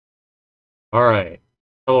All right.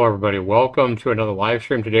 Hello, everybody. Welcome to another live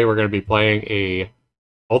stream. Today, we're going to be playing a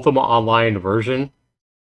Ultima Online version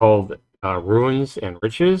called Ruins and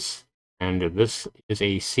Riches. And this is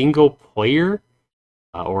a single player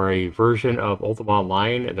or a version of Ultima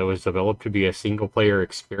Online that was developed to be a single player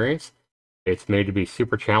experience. It's made to be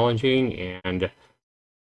super challenging and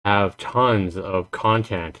have tons of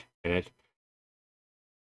content in it.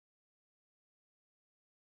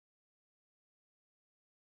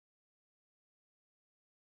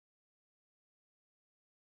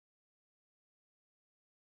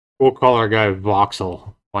 We'll call our guy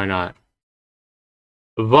Voxel. Why not?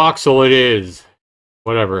 Voxel it is.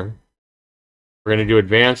 Whatever. We're going to do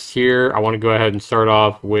advanced here. I want to go ahead and start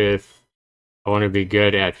off with, I want to be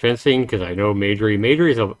good at fencing, because I know Majory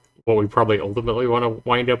is what we probably ultimately want to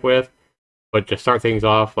wind up with. But to start things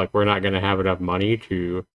off, like, we're not going to have enough money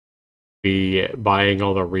to be buying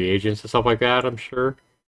all the reagents and stuff like that, I'm sure.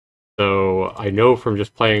 So I know from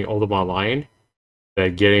just playing Ultima Online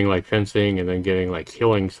that getting, like, fencing and then getting, like,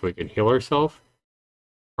 healing so we can heal ourselves,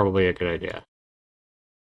 probably a good idea.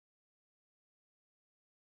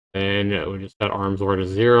 And we just got Arms Lord to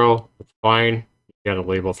 0. That's fine. You got to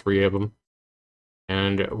label 3 of them.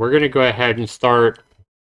 And we're going to go ahead and start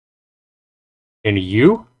in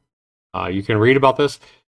U. You can read about this.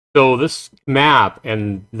 So this map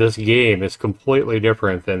and this game is completely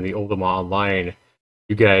different than the Ultima Online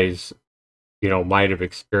you guys, might have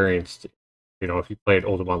experienced, if you played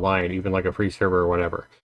Ultima Online, even like a free server or whatever.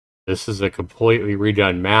 This is a completely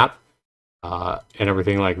redone map and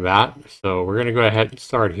everything like that. So we're going to go ahead and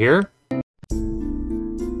start here.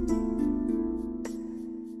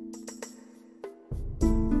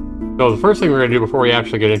 So the first thing we're going to do before we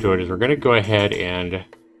actually get into it is we're going to go ahead and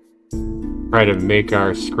try to make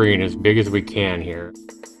our screen as big as we can here.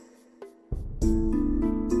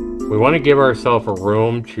 We want to give ourselves a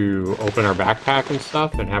room to open our backpack and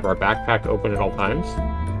stuff and have our backpack open at all times.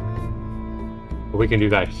 We can do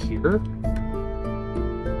that here.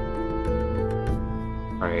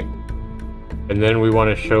 Alright. And then we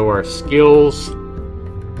want to show our skills.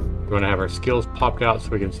 We want to have our skills popped out so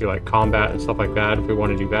we can see like combat and stuff like that if we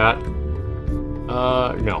want to do that.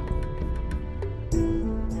 No.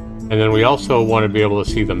 And then we also want to be able to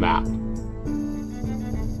see the map.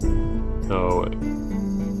 So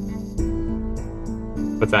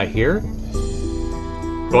put that here.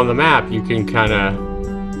 So on the map, you can kind of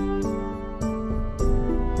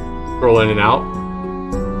scroll in and out.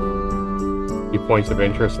 See points of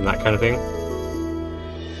interest and that kind of thing.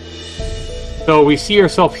 So we see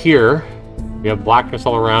ourselves here. We have blackness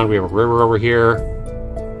all around. We have a river over here.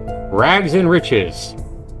 Rags and riches.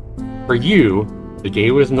 For you, the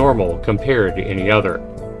day was normal compared to any other.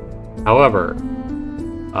 However,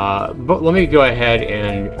 but let me go ahead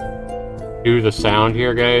and do the sound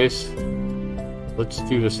here, guys. Let's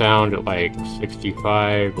do the sound at like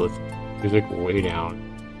 65. Let's music way down.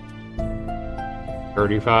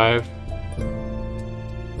 35.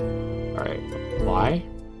 Alright, apply.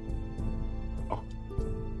 Oh.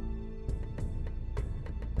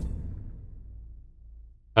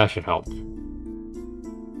 That should help.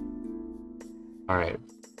 Alright.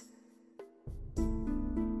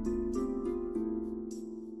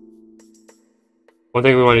 One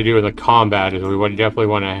thing we want to do in the combat is we definitely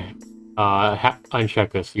want to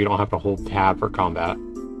uncheck this. You don't have to hold tab for combat.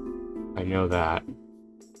 I know that.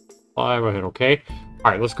 Go ahead, okay.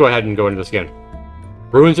 Alright, let's go ahead and go into this again.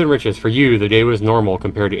 Ruins and riches. For you, the day was normal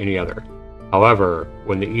compared to any other. However,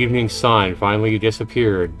 when the evening sun finally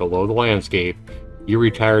disappeared below the landscape, you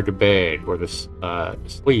retired to bed, where the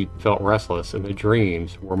sleep felt restless and the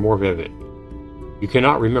dreams were more vivid. You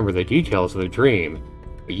cannot remember the details of the dream,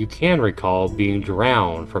 but you can recall being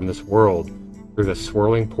drowned from this world through the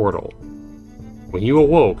swirling portal. When you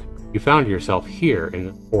awoke, you found yourself here in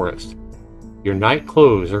the forest. Your night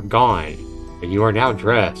clothes are gone, and you are now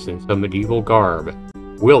dressed in some medieval garb,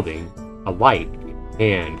 wielding a light in your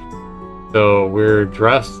hand. So we're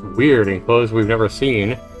dressed weird in clothes we've never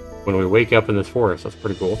seen when we wake up in this forest. That's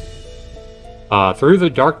pretty cool. Through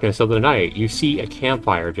the darkness of the night, you see a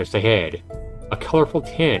campfire just ahead. A colorful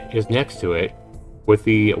tent is next to it, with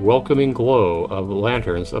the welcoming glow of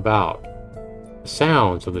lanterns about. The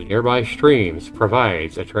sounds of the nearby streams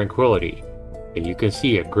provides a tranquility, and you can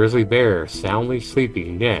see a grizzly bear soundly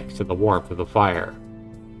sleeping next to the warmth of the fire.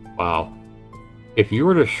 Wow. If you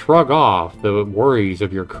were to shrug off the worries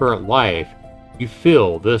of your current life, you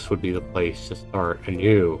feel this would be the place to start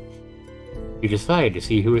anew. You decide to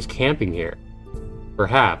see who is camping here.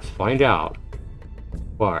 Perhaps find out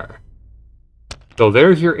where. So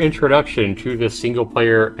there's your introduction to this single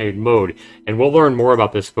player mode, and we'll learn more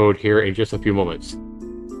about this mode here in just a few moments.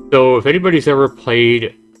 So if anybody's ever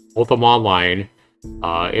played Ultima Online,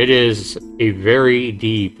 it is a very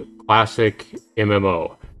deep classic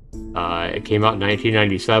MMO. It came out in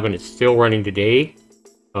 1997. It's still running today,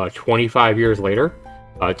 25 years later.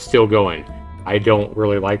 It's still going. I don't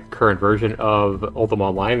really like the current version of Ultima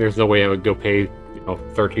Online. There's no way I would go pay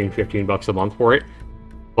 13, 15 bucks a month for it.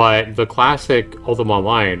 But the classic Ultima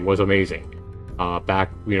Online was amazing.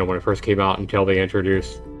 Back, when it first came out, until they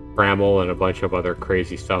introduced Bramble and a bunch of other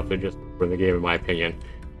crazy stuff that just ruined the game, in my opinion.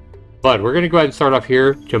 But we're going to go ahead and start off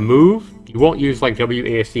here. To move, you won't use like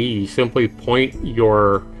WASD. You simply point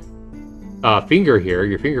your finger here,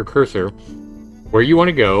 your finger cursor, where you want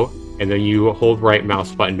to go, and then you hold right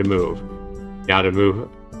mouse button to move. Now to move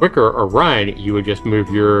quicker or run, you would just move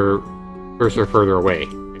your cursor further away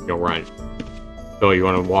and you'll run. So you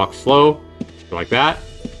want to walk slow, like that,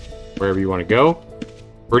 wherever you want to go.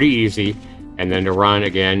 Pretty easy. And then to run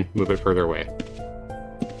again, move it further away.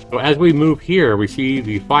 So as we move here, we see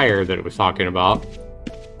the fire that it was talking about.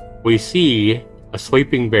 We see a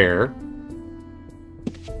sleeping bear.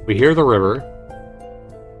 We hear the river.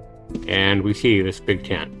 And we see this big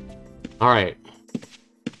tent. Alright.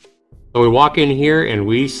 So we walk in here and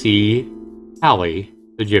we see Hallie,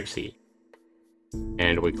 the gypsy.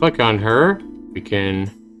 And we click on her. We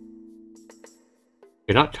cannot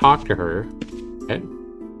talk to her. Okay.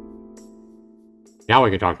 Now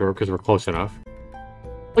we can talk to her because we're close enough.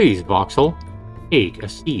 Please, Voxel, take a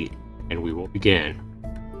seat and we will begin.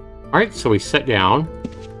 Alright, so we sit down.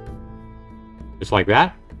 Just like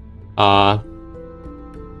that.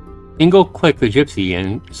 Single click the gypsy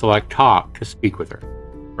and select talk to speak with her.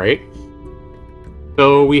 Right?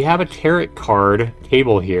 So we have a tarot card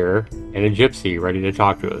table here and a gypsy ready to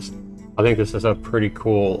talk to us. I think this is a pretty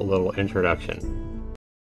cool little introduction.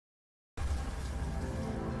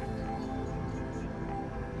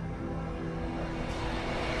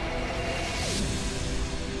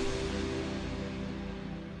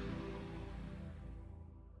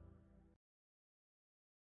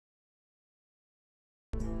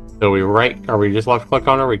 So we just left click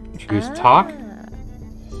on her, we choose talk,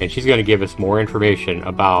 and she's going to give us more information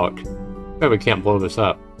about, we can't blow this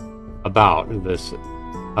up, about this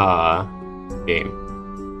game.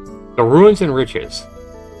 The Ruins and Riches.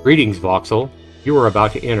 Greetings, Voxel. You are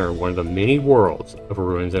about to enter one of the many worlds of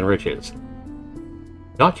Ruins and Riches.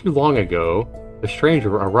 Not too long ago, the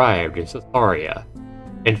stranger arrived in Cesaria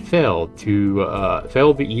and failed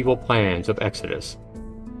the evil plans of Exodus.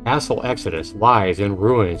 Castle Exodus lies in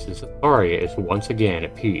ruins and Cesaria is once again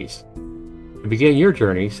at peace. To begin your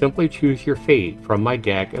journey, simply choose your fate from my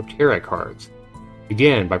deck of tarot cards.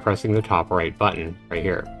 Begin by pressing the top right button right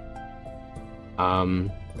here.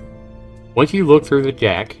 Once you look through the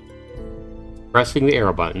deck, pressing the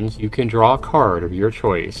arrow buttons, you can draw a card of your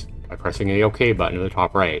choice by pressing the OK button at the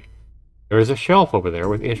top right. There is a shelf over there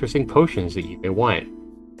with interesting potions that you may want.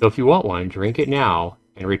 So if you want one, drink it now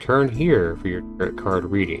and return here for your tarot card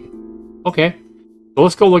reading. Okay, so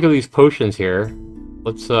let's go look at these potions here.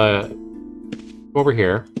 Let's go over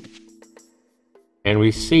here. And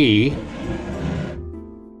we see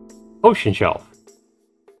potion shelf.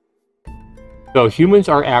 So humans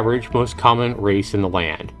are average, most common race in the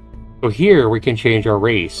land. So here we can change our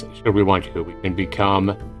race should we want to. We can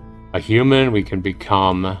become a human, we can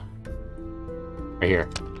become right here.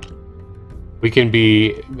 We can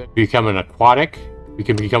become an aquatic, we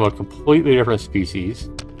can become a completely different species.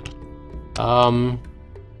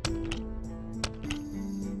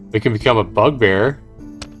 We can become a bugbear.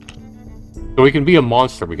 So we can be a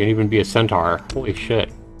monster, we can even be a centaur. Holy shit.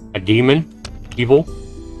 A demon, evil.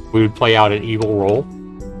 We would play out an evil role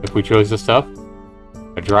if we chose this stuff.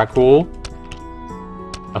 A Dracul.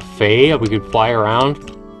 A Fae, we could fly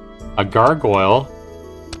around. A gargoyle.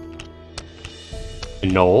 A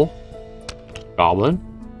gnoll. Goblin.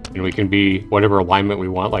 And we can be whatever alignment we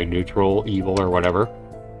want, like neutral, evil, or whatever.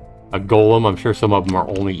 A golem, I'm sure some of them are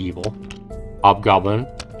only evil. Hobgoblin.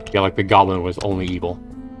 Yeah, like the goblin was only evil.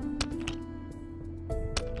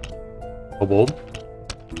 Kobold.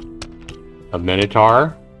 A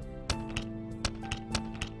minotaur.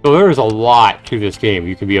 So there's a lot to this game.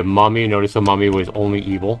 You can be a mummy. Notice a mummy was only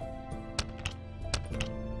evil.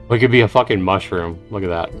 We could be a fucking mushroom. Look at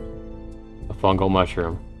that. A fungal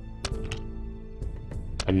mushroom.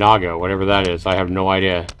 A naga, whatever that is. I have no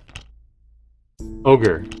idea.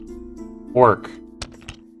 Ogre. Orc.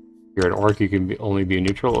 If you're an orc, you can only be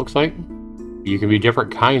neutral, it looks like. You can be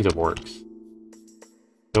different kinds of orcs.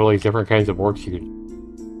 There are all these different kinds of orcs you can...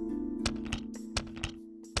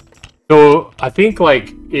 So, I think,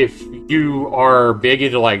 like, if you are big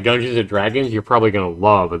into, like, Dungeons & Dragons, you're probably going to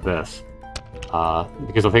love this.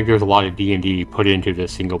 because I think there's a lot of D&D put into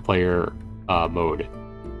this single-player mode.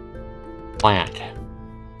 Plant.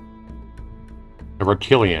 A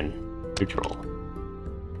reptilian. Neutral.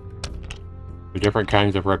 The different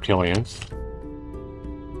kinds of reptilians.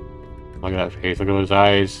 Look at that face, look at those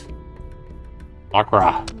eyes.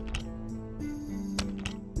 Chakra.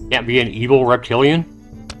 Can't be an evil reptilian?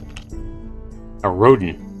 A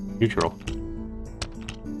rodent. Neutral.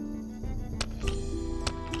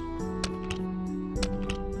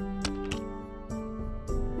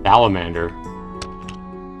 Salamander.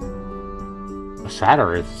 A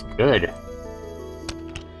satyr is good.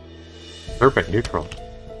 Serpent. Neutral.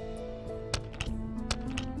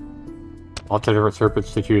 Lots of different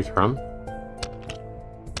serpents to choose from.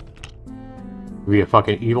 Be a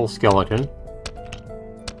fucking evil skeleton.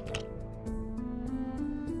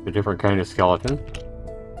 A different kind of skeleton.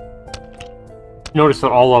 Notice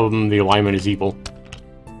that all of them, the alignment is evil.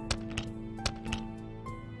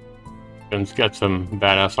 And it's got some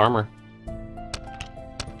badass armor.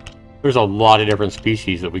 There's a lot of different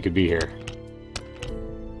species that we could be here.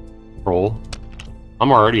 Troll.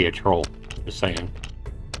 I'm already a troll, just saying.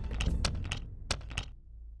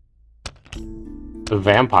 A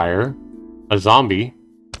vampire. A zombie.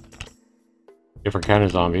 Different kind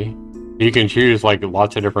of zombie. You can choose like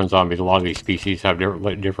lots of different zombies. A lot of these species have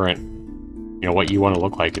different, you know, what you want to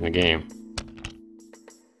look like in the game.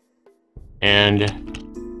 And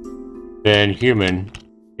then human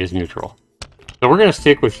is neutral. So we're going to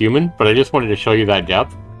stick with human, but I just wanted to show you that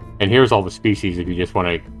depth. And here's all the species if you just want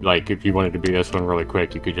to, like, if you wanted to be this one really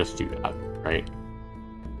quick, you could just do that, right?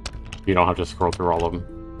 You don't have to scroll through all of them.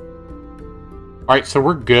 Alright, so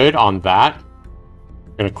we're good on that.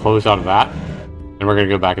 I'm going to close out of that. And we're going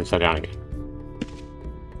to go back and sit down again.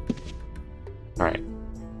 Alright.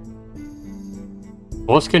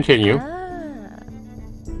 Well, let's continue.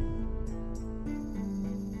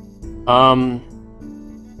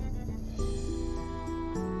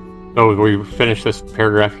 So we finished this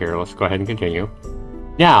paragraph here. Let's go ahead and continue.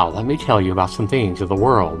 Now, let me tell you about some things of the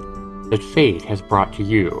world that fate has brought to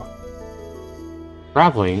you.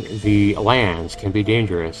 Traveling the lands can be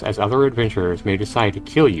dangerous, as other adventurers may decide to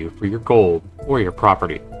kill you for your gold or your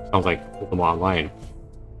property. Sounds like Ultima Online.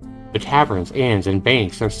 The taverns, inns, and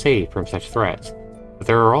banks are safe from such threats, but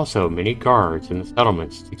there are also many guards in the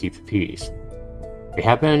settlements to keep the peace. They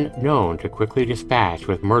have been known to quickly dispatch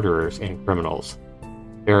with murderers and criminals.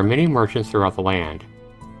 There are many merchants throughout the land.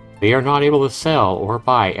 They are not able to sell or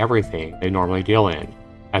buy everything they normally deal in,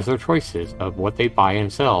 as their choices of what they buy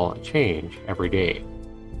and sell change every day.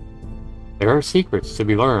 There are secrets to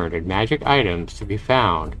be learned and magic items to be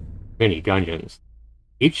found in many dungeons.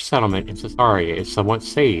 Each settlement in Caesarea is somewhat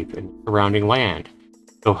safe in the surrounding land,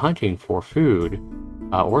 so hunting for food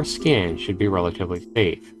or skin should be relatively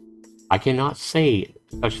safe. I cannot say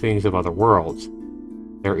such things of other worlds.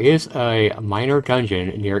 There is a minor dungeon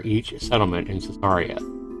near each settlement in Caesarea.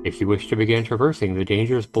 If you wish to begin traversing the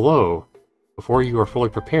dangers below, before you are fully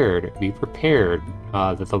prepared, be prepared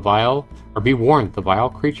that the vile, or be warned that the vile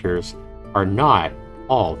creatures are not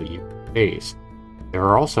all that you face. There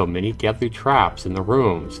are also many deadly traps in the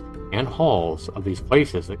rooms and halls of these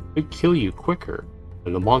places that could kill you quicker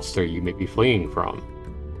than the monster you may be fleeing from.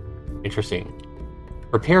 Interesting.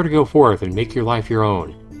 Prepare to go forth and make your life your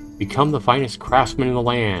own. Become the finest craftsman in the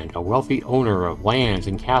land, a wealthy owner of lands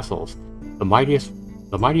and castles, the mightiest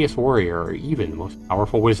warrior, or even the most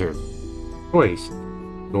powerful wizard. Choice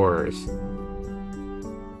yours.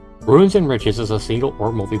 Ruins and Riches is a single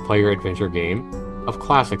or multiplayer adventure game of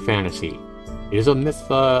classic fantasy. It is a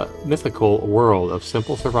mythical world of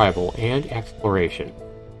simple survival and exploration.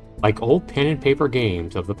 Like old pen and paper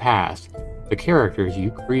games of the past, the characters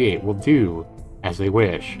you create will do as they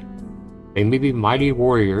wish. They may be mighty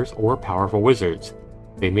warriors or powerful wizards.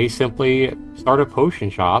 They may simply start a potion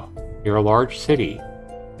shop near a large city.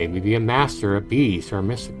 They may be a master, a beast, or a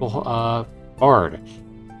mystical bard.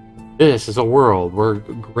 This is a world where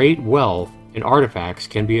great wealth and artifacts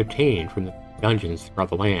can be obtained from the dungeons throughout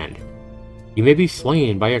the land. You may be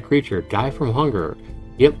slain by a creature, die from hunger,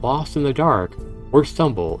 get lost in the dark, or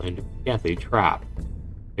stumble into a deadly trap. You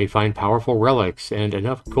may find powerful relics and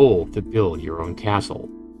enough gold to build your own castle.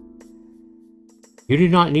 You do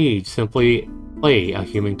not need simply play a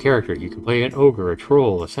human character. You can play an ogre, a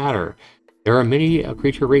troll, a satyr. There are many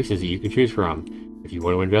creature races that you can choose from. If you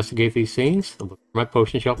want to investigate these things, look for my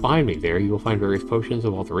potion shelf behind me. There you will find various potions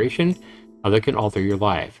of alteration that can alter your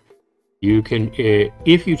life. You can,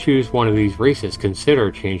 if you choose one of these races,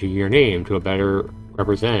 consider changing your name to better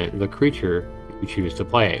represent the creature you choose to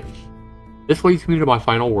play. This leads me to my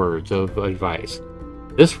final words of advice.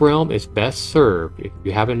 This realm is best served if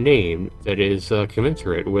you have a name that is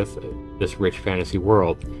commensurate with this rich fantasy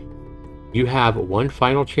world. You have one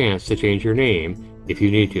final chance to change your name if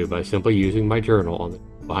you need to by simply using my journal on the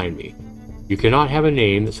behind me. You cannot have a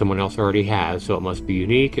name that someone else already has, so it must be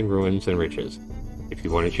unique in ruins and riches. If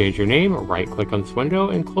you want to change your name, right-click on this window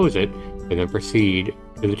and close it, and then proceed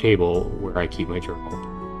to the table where I keep my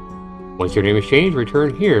journal. Once your name is changed,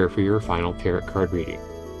 return here for your final tarot card reading.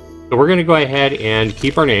 So we're going to go ahead and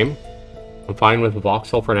keep our name. I'm fine with the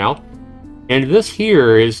voxel for now. And this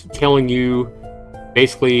here is telling you,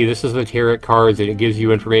 basically, this is the tarot cards and it gives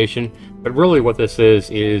you information. But really what this is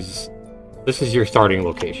this is your starting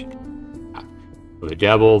location. The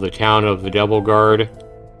devil, the town of the Devil Guard.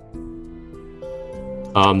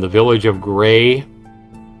 The village of Gray.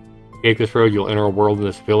 Take this road, you'll enter a world in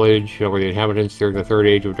this village where the inhabitants during the Third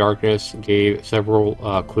Age of Darkness gave several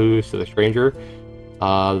clues to the stranger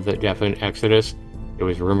that definite exodus. It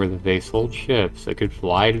was rumored that they sold ships that could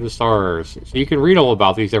fly to the stars. So you can read all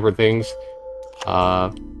about these different things.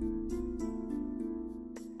 All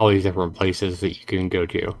these different places that you can go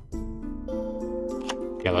to.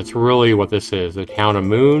 Yeah, that's really what this is. The town of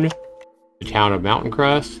Moon, the town of Mountain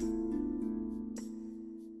Crest,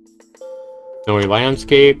 snowy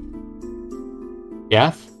landscape,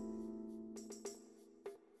 death,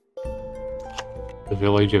 the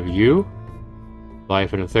village of Yew,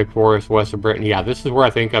 life in a thick forest west of Britain. Yeah, this is where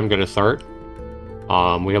I think I'm going to start.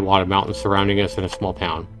 We have a lot of mountains surrounding us in a small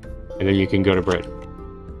town. And then you can go to Britain.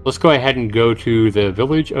 Let's go ahead and go to the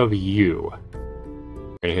village of Yew.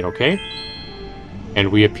 We're going to hit OK. And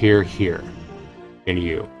we appear here in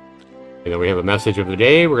Yew. And then we have a message of the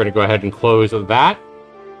day. We're going to go ahead and close that.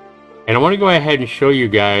 And I want to go ahead and show you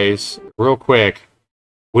guys real quick.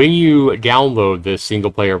 When you download this single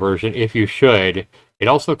player version, if you should, it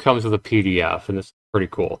also comes with a PDF, and this is pretty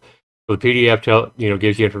cool. So the PDF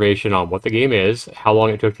gives you information on what the game is, how long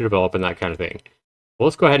it took to develop, and that kind of thing. Well,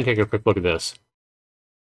 let's go ahead and take a quick look at this.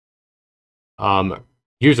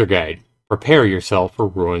 User guide. Prepare yourself for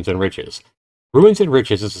Ruins and Riches. Ruins and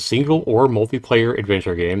Riches is a single or multiplayer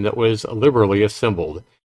adventure game that was liberally assembled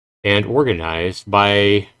and organized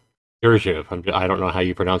by Derjev. I don't know how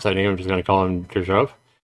you pronounce that name. I'm just going to call him Derjev.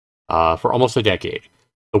 For almost a decade.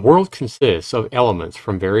 The world consists of elements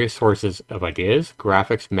from various sources of ideas,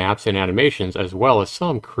 graphics, maps, and animations, as well as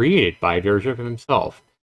some created by Derjev himself.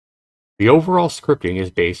 The overall scripting is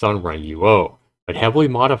based on RunUO, but heavily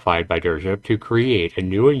modified by Derjev to create a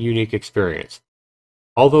new and unique experience.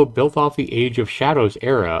 Although built off the Age of Shadows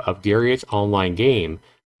era of Garriot's online game,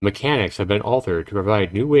 mechanics have been altered to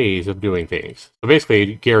provide new ways of doing things. So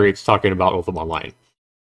basically, Garriot's talking about Ultima Online.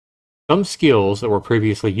 Some skills that were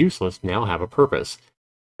previously useless now have a purpose.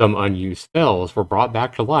 Some unused spells were brought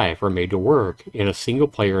back to life or made to work in a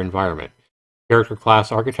single-player environment. Character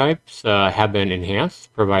class archetypes have been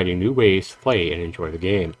enhanced, providing new ways to play and enjoy the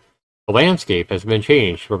game. The landscape has been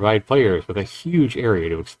changed to provide players with a huge area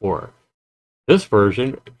to explore. This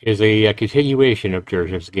version is a continuation of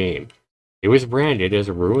Derjev's game. It was branded as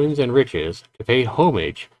Ruins and Riches to pay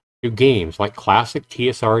homage to games like classic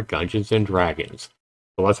TSR Dungeons & Dragons.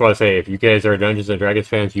 So that's why I say, if you guys are Dungeons & Dragons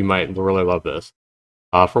fans, you might really love this.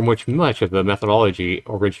 From which much of the methodology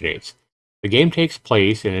originates. The game takes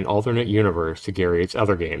place in an alternate universe to Garriot's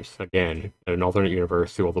other games. Again, an alternate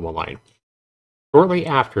universe to Ultima Online. Shortly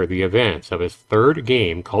after the events of his third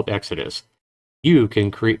game called Exodus, you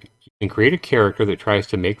can create a character that tries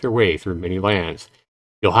to make their way through many lands.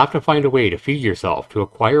 You'll have to find a way to feed yourself, to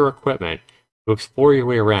acquire equipment, to explore your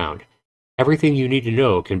way around. Everything you need to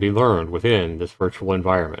know can be learned within this virtual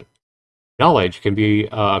environment. Knowledge can be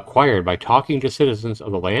acquired by talking to citizens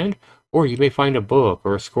of the land, or you may find a book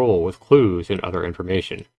or a scroll with clues and other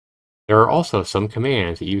information. There are also some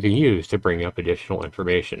commands that you can use to bring up additional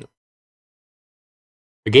information.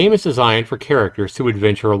 The game is designed for characters to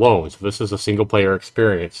adventure alone, so this is a single-player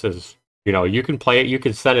experience. You can play it, you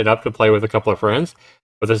can set it up to play with a couple of friends,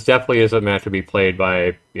 but this definitely isn't meant to be played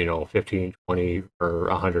by, 15, 20, or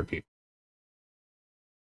 100 people.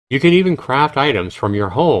 You can even craft items from your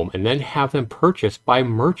home and then have them purchased by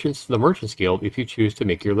merchants, the Merchants Guild, if you choose to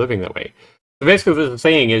make your living that way. So basically what this is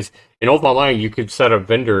saying is, in Ultima Online, you could set up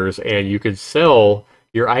vendors and you could sell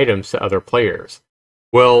your items to other players.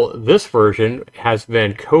 Well, this version has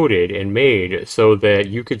been coded and made so that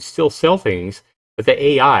you could still sell things, but the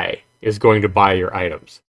AI is going to buy your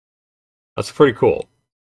items. That's pretty cool.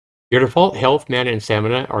 Your default health, mana, and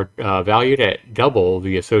stamina are valued at double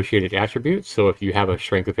the associated attributes, so if you have a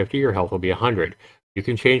strength of 50, your health will be 100. You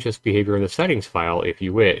can change this behavior in the settings file if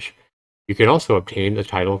you wish. You can also obtain the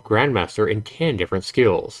title of Grandmaster in 10 different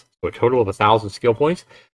skills, so a total of 1,000 skill points.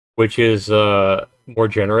 which is more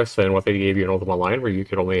generous than what they gave you in Ultima Online, where you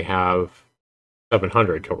could only have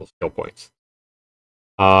 700 total skill points.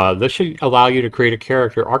 This should allow you to create a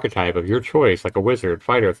character archetype of your choice, like a wizard,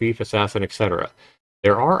 fighter, thief, assassin, etc.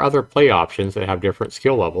 There are other play options that have different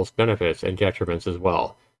skill levels, benefits, and detriments as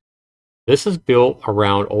well. This is built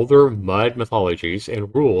around older mud mythologies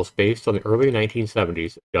and rules based on the early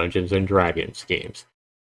 1970s Dungeons and Dragons games.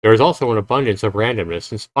 There is also an abundance of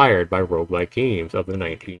randomness inspired by roguelike games of the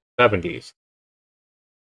 1970s.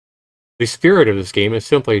 The spirit of this game is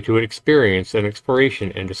simply to experience an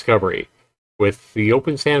exploration and discovery, with the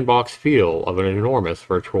open sandbox feel of an enormous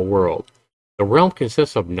virtual world. The realm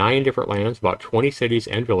consists of 9 different lands, about 20 cities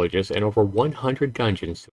and villages, and over 100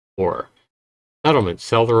 dungeons to explore. Settlements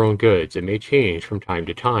sell their own goods and may change from time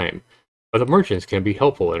to time, but the merchants can be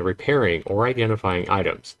helpful in repairing or identifying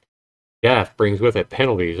items. Death brings with it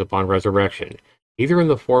penalties upon resurrection, either in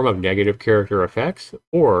the form of negative character effects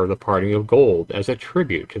or the parting of gold as a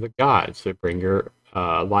tribute to the gods that bring your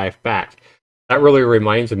life back. That really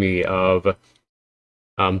reminds me of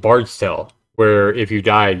Bard's Tale, where if you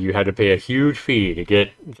died, you had to pay a huge fee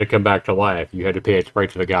to come back to life. You had to pay it right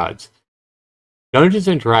to the gods. Dungeons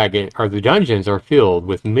and Dragons the dungeons are filled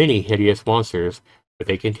with many hideous monsters, but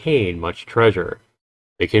they contain much treasure.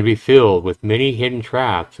 They can be filled with many hidden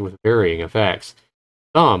traps with varying effects.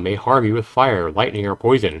 Some may harm you with fire, lightning, or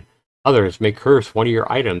poison. Others may curse one of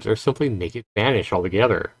your items or simply make it vanish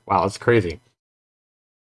altogether. Wow, that's crazy.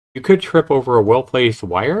 You could trip over a well-placed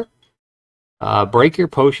wire, break your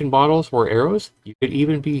potion bottles or arrows. You could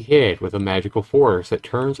even be hit with a magical force that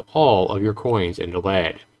turns all of your coins into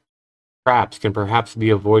lead. Traps can perhaps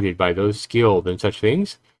be avoided by those skilled in such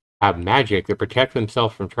things, have magic that protect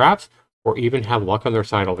themselves from traps, or even have luck on their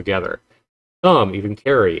side altogether. Some even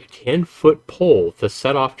carry a 10-foot pole to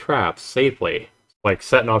set off traps safely, like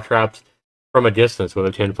setting off traps from a distance with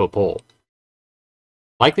a 10-foot pole.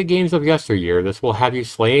 Like the games of yesteryear, this will have you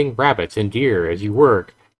slaying rabbits and deer as you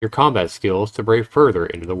work your combat skills to brave further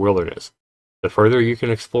into the wilderness. The further you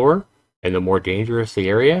can explore, and the more dangerous the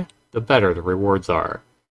area, the better the rewards are.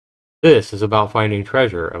 This is about finding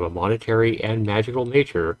treasure of a monetary and magical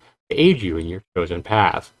nature to aid you in your chosen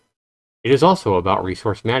path. It is also about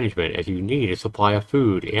resource management, as you need a supply of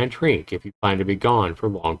food and drink if you plan to be gone for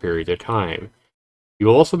long periods of time. You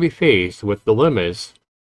will also be faced with dilemmas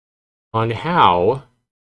on how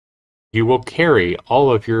you will carry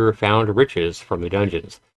all of your found riches from the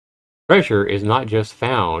dungeons. Treasure is not just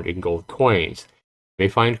found in gold coins. You may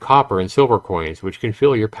find copper and silver coins, which can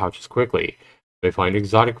fill your pouches quickly. You may find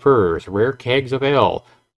exotic furs, rare kegs of ale,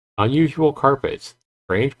 unusual carpets,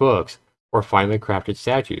 strange books, or finely crafted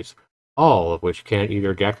statues, all of which can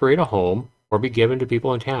either decorate a home or be given to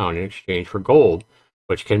people in town in exchange for gold,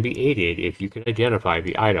 which can be aided if you can identify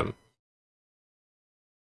the item.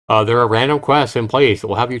 There are random quests in place that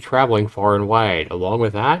will have you traveling far and wide. Along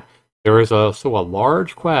with that, there is also a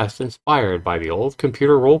large quest inspired by the old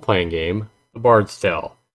computer role-playing game, The Bard's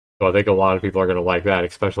Tale. So I think a lot of people are going to like that,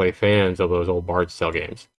 especially fans of those old Bard's Tale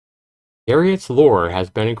games. Harriet's lore has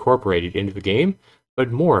been incorporated into the game,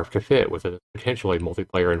 but morphed to fit with a potentially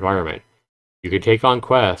multiplayer environment. You can take on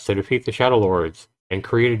quests to defeat the Shadow Lords and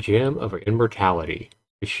create a gem of immortality.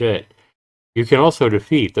 Shit. You can also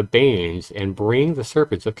defeat the Banes and bring the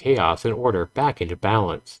Serpents of Chaos and Order back into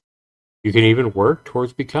balance. You can even work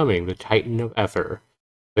towards becoming the Titan of Ether.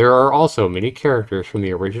 There are also many characters from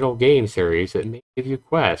the original game series that may give you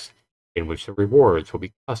quests in which the rewards will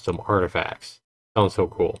be custom artifacts. Sounds so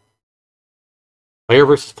cool. Player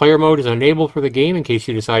versus player mode is enabled for the game in case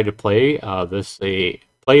you decide to play this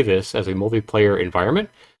as a multiplayer environment.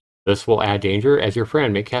 This will add danger as your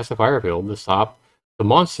friend may cast a fire field to stop the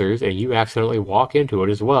monsters and you accidentally walk into it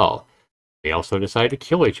as well. They also decide to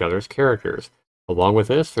kill each other's characters. Along with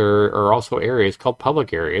this, there are also areas called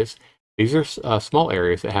public areas. These are small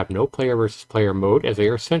areas that have no player versus player mode as they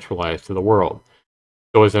are centralized to the world.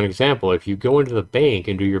 So as an example, if you go into the bank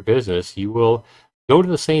and do your business, you will go to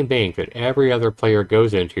the same bank that every other player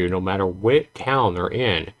goes into, no matter what town they're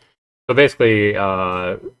in. So basically,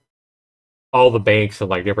 all the banks in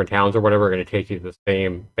like different towns or whatever are going to take you to the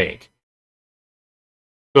same bank.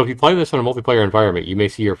 So if you play this in a multiplayer environment, you may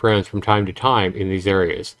see your friends from time to time in these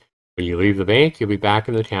areas. When you leave the bank, you'll be back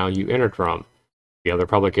in the town you entered from. The other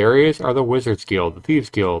public areas are the Wizards Guild, the Thieves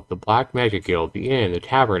Guild, the Black Magic Guild, the Inn, the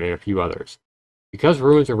Tavern, and a few others. Because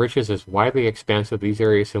Ruins and Riches is widely expansive, these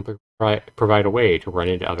areas simply provide a way to run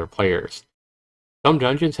into other players. Some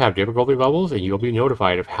dungeons have difficulty levels, and you'll be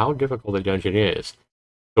notified of how difficult a dungeon is.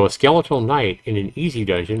 So a Skeletal Knight in an easy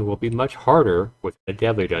dungeon will be much harder with a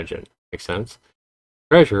deadly dungeon. Makes sense?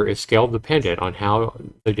 Treasure is scale dependent on how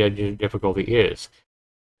the dungeon difficulty is.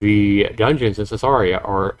 The dungeons in Cesaria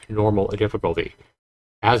are normal difficulty,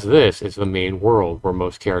 as this is the main world where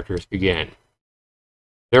most characters begin.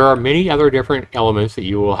 There are many other different elements that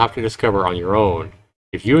you will have to discover on your own.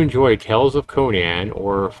 If you enjoy Tales of Conan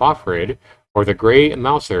or Fafhrd or The Grey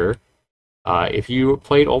Mouser, if you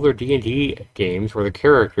played older D&D games where the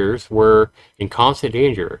characters were in constant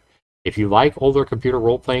danger, if you like older computer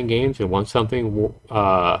role-playing games and want something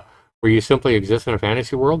where you simply exist in a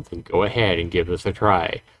fantasy world, then go ahead and give this a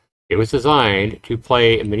try. It was designed to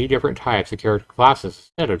play many different types of character classes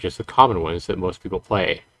instead of just the common ones that most people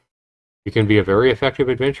play. You can be a very effective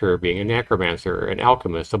adventurer being a necromancer, an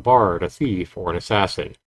alchemist, a bard, a thief, or an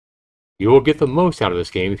assassin. You will get the most out of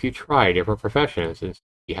this game if you try different professions and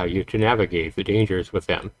see how you can navigate the dangers with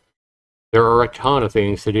them. There are a ton of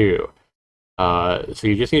things to do. So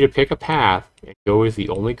you just need to pick a path and go as the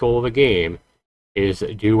only goal of the game is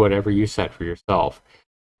do whatever you set for yourself.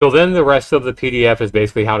 So then the rest of the PDF is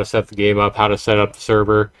basically how to set the game up, how to set up the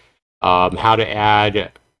server, how to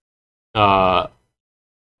add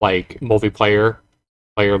like multiplayer,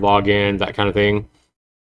 player login, that kind of thing.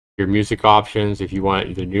 Your music options, if you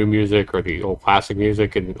want the new music or the old classic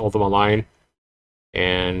music in Ultima Online.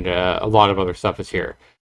 And a lot of other stuff is here.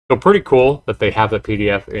 So pretty cool that they have the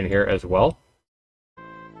PDF in here as well.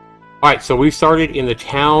 Alright, so we started in the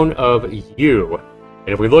town of U. And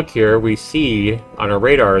if we look here, we see on our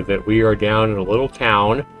radar that we are down in a little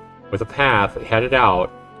town with a path headed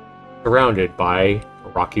out, surrounded by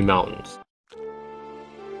rocky mountains.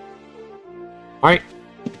 Alright,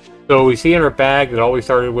 so we see in our bag that all we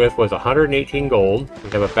started with was 118 gold. We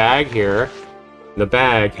have a bag here. And the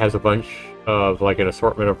bag has a bunch of, like, an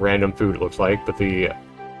assortment of random food, it looks like, but the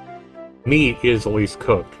meat is at least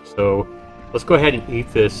cooked. So let's go ahead and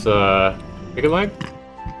eat this chicken leg.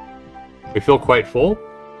 We feel quite full.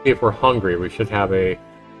 See if we're hungry. We should have a...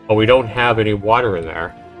 Oh, we don't have any water in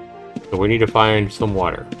there. So we need to find some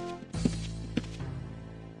water.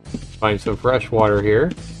 Find some fresh water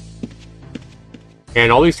here. And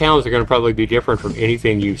all these towns are going to probably be different from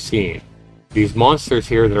anything you've seen. These monsters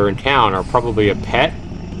here that are in town are probably a pet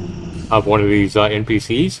of one of these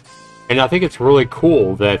NPCs. And I think it's really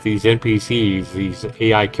cool that these NPCs, these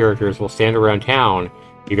AI characters, will stand around town,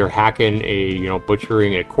 either hacking a,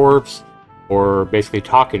 butchering a corpse, or basically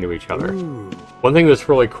talking to each other. Ooh. One thing that's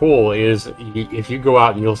really cool is if you go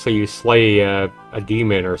out and you'll say you slay a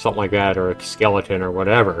demon or something like that, or a skeleton or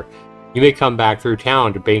whatever, you may come back through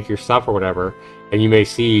town to bank your stuff or whatever, and you may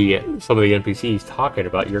see some of the NPCs talking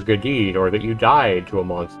about your good deed, or that you died to a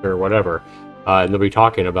monster or whatever. And they'll be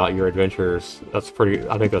talking about your adventures. I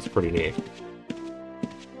think that's pretty neat.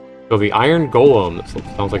 So the Iron Golem,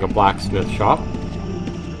 sounds like a blacksmith shop.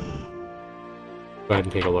 Go ahead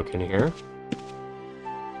and take a look in here.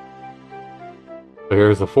 So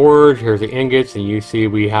here's the forge, here's the ingots, and you see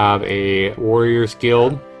we have a warrior's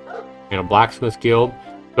guild and a blacksmith guild.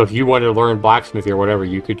 So if you wanted to learn blacksmithing or whatever,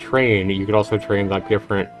 you could train. You could also train like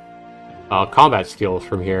different combat skills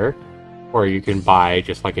from here, or you can buy,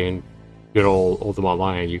 just like in good old Ultima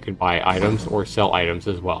Online, you can buy items or sell items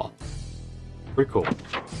as well. Pretty cool.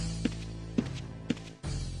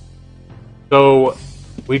 So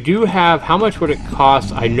we do have, how much would it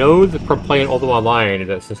cost? I know that for playing Ultima Online,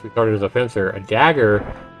 that since we started as a fencer, a dagger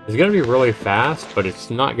is going to be really fast, but it's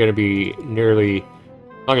not going to be nearly,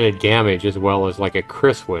 not going to damage as well as like a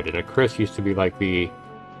Kris would. And a Kris used to be like the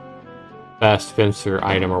best fencer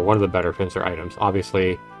item, or one of the better fencer items.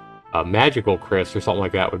 Obviously, a magical Kris or something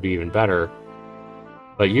like that would be even better.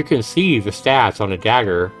 But you can see the stats on a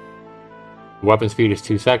dagger. Weapon speed is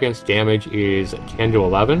 2 seconds, damage is 10 to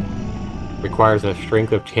 11, requires a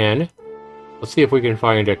strength of 10. Let's see if we can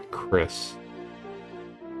find a Kris.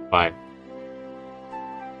 5.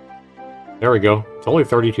 There we go. It's only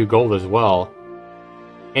 32 gold as well.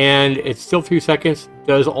 And it's still 2 seconds.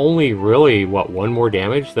 Does only really, what, 1 more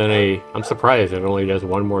damage than a... I'm surprised it only does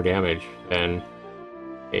 1 more damage than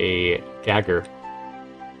a dagger.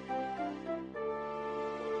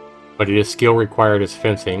 But it is skill required as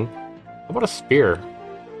fencing. How about a spear?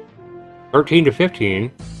 13 to 15.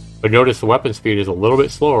 But notice the weapon speed is a little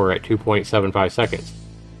bit slower at 2.75 seconds.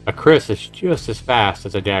 A Kris is just as fast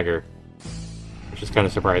as a dagger, which is kind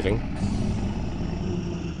of surprising.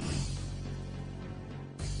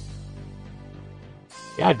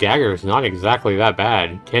 Yeah, dagger is not exactly that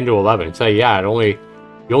bad. 10 to 11. So yeah, you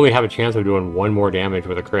only have a chance of doing 1 more damage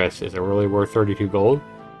with a Kris. Is it really worth 32 gold?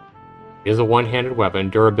 It is a one-handed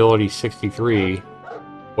weapon. Durability 63.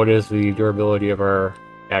 What is the durability of our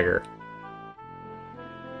dagger?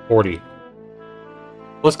 40.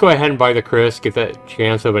 Let's go ahead and buy the Kris, get that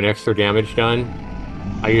chance of an extra damage done.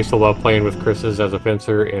 I used to love playing with Krises as a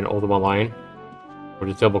fencer in Ultima Online. We'll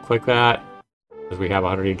just double click that because we have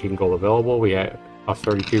 118 gold available. We have plus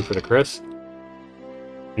 32 for the Chris.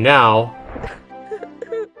 Now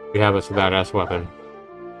we have us a badass weapon.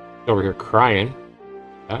 He's over here crying.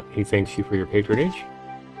 Yeah, he thanks you for your patronage.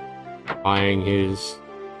 Buying his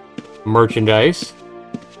merchandise.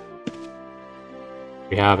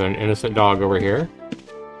 We have an innocent dog over here.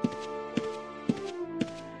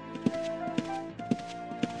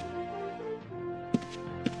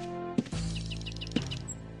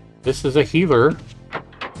 This is a healer.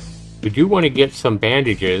 We do want to get some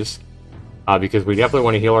bandages because we definitely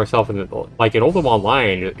want to heal ourselves. Like in Ultima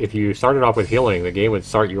Online, if you started off with healing, the game would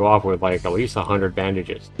start you off with like at least 100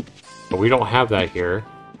 bandages. But we don't have that here.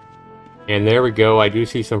 And there we go. I do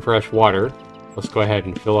see some fresh water. Let's go ahead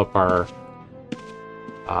and fill up our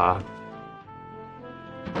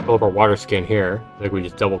water skin here. I think we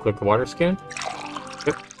just double click the water skin.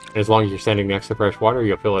 Yep. And as long as you're standing next to fresh water,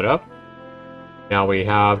 you'll fill it up. Now we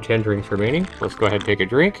have 10 drinks remaining. Let's go ahead and take a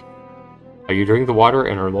drink. You drink the water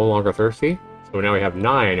and are no longer thirsty. So now we have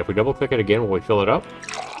 9. If we double click it again, will we fill it up?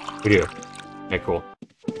 We do. Okay, cool.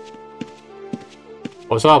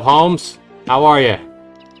 What's up, Holmes? How are you?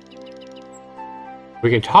 We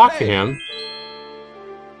can talk to him.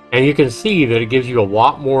 And you can see that it gives you a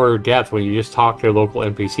lot more depth when you just talk to local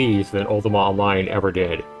NPCs than Ultima Online ever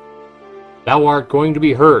did. Thou art going to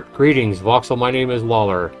be hurt. Greetings, Voxel. My name is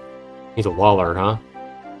Lawler. He's a Lawler, huh?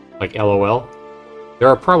 Like LOL? There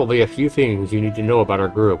are probably a few things you need to know about our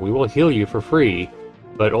group. We will heal you for free,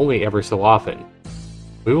 but only every so often.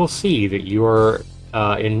 We will see that you are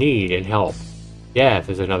in need and help. Death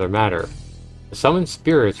is another matter. To summon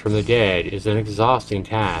spirits from the dead is an exhausting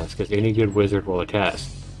task, as any good wizard will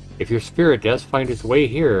attest. If your spirit does find its way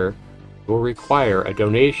here, it will require a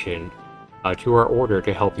donation to our order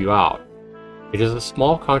to help you out. It is a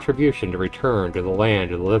small contribution to return to the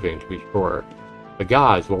land of the living, to be sure. The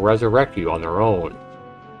gods will resurrect you on their own,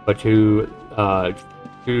 but but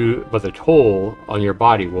the toll on your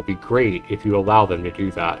body will be great if you allow them to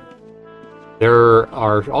do that. There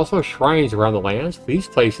are also shrines around the lands. These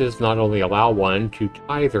places not only allow one to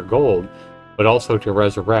tithe their gold, but also to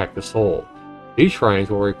resurrect the soul. These shrines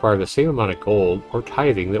will require the same amount of gold or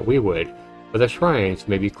tithing that we would, but the shrines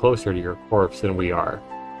may be closer to your corpse than we are.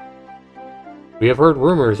 We have heard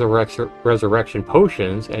rumors of resurrection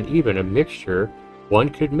potions and even a mixture one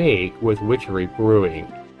could make with witchery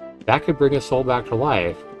brewing. That could bring a soul back to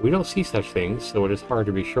life. We don't see such things, so it is hard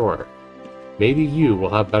to be sure. Maybe you will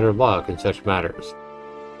have better luck in such matters.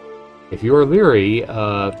 If you are leery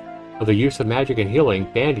of the use of magic and healing,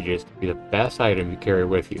 bandages can be the best item you carry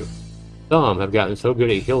with you. Some have gotten so good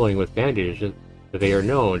at healing with bandages that they are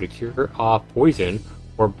known to cure off poison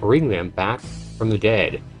or bring them back from the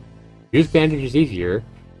dead. Use bandages easier.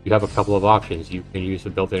 You have a couple of options. You can use the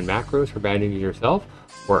built-in macros for bandaging yourself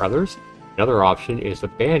or others. Another option is the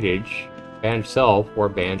bandage self or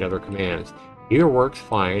band other commands. Either works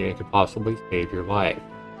fine and could possibly save your life.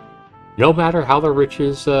 No matter how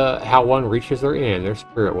how one reaches their end, their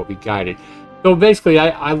spirit will be guided. So basically,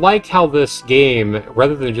 I liked how this game,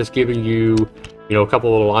 rather than just giving you, a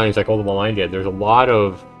couple of little lines like Ultima Online did, there's a lot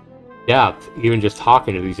of depth, even just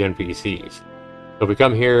talking to these NPCs. So if we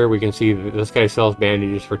come here, we can see that this guy sells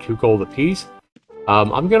bandages for 2 gold apiece.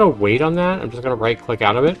 I'm going to wait on that. I'm just going to right-click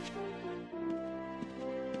out of it.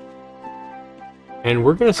 And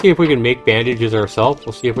we're going to see if we can make bandages ourselves.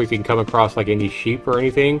 We'll see if we can come across like any sheep or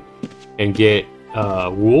anything and get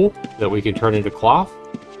wool that we can turn into cloth.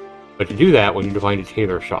 But to do that, we need to find a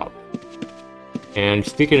tailor shop. And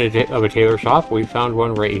speaking of a tailor shop, we found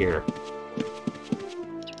one right here.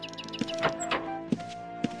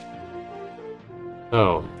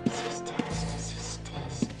 So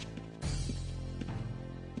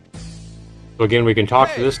again, we can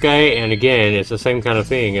talk to this guy, and again, it's the same kind of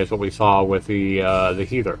thing as what we saw with the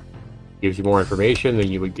healer. Gives you more information than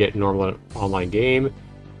you would get in a normal online game.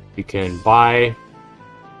 You can buy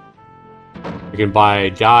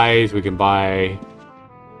dyes. We can buy.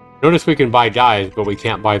 Notice we can buy dyes, but we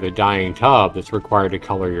can't buy the dyeing tub that's required to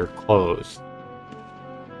color your clothes.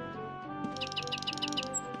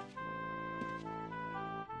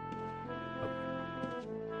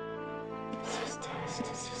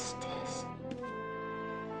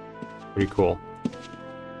 Pretty cool.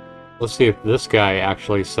 Let's see if this guy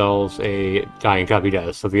actually sells a dyeing tub. He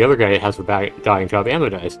does. So the other guy has the dyeing tub and the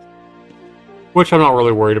dyes. Which I'm not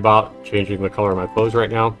really worried about changing the color of my clothes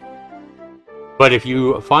right now. But if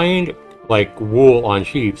you find like wool on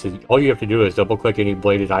sheep, so all you have to do is double click any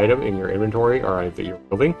bladed item in your inventory or that you're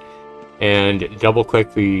building, and double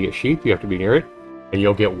click the sheep. You have to be near it, and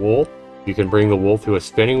you'll get wool. You can bring the wool to a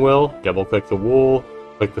spinning wheel, double click the wool,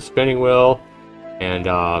 click the spinning wheel, And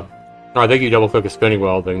I think you double click a spinning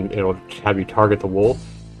wheel, then it'll have you target the wool,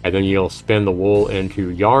 and then you'll spin the wool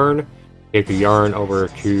into yarn, take the yarn over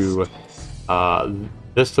to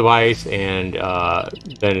this device, and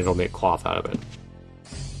then it'll make cloth out of it.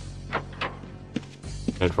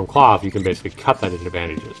 And from cloth, you can basically cut that into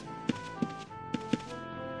bandages.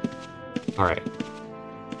 Alright.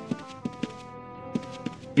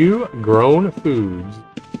 You grown foods.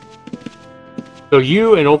 So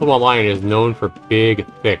you in Ultima Online is known for big,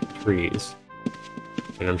 thick trees.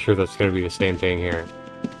 And I'm sure that's going to be the same thing here.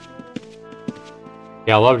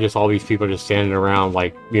 Yeah, I love just all these people just standing around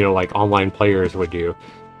like, you know, like online players would do.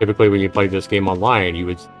 Typically when you play this game online, you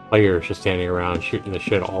would players just standing around shooting the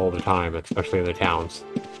shit all the time, especially in the towns.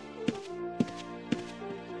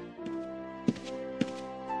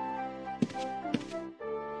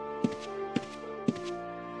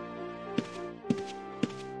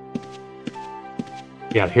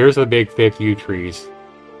 Yeah, here's the big thick yew trees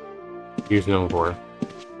he's known for.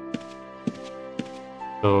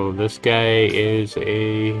 So this guy is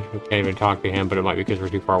we can't even talk to him, but it might be because we're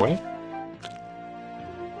too far away.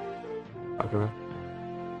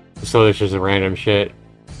 So this is a random shit.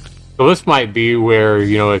 So this might be where,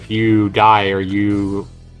 you know, if you die or you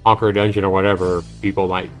conquer a dungeon or whatever, people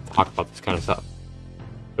might talk about this kind of stuff.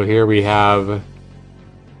 So here we have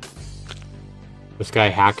this guy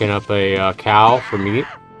hacking up a cow for meat.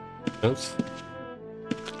 Yes.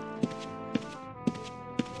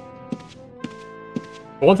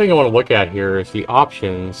 One thing I want to look at here is the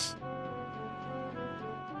options.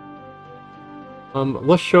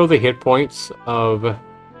 Let's show the hit points of...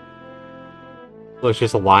 Let's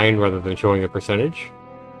just align rather than showing a percentage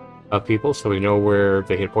of people, so we know where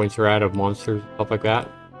the hit points are at of monsters and stuff like that.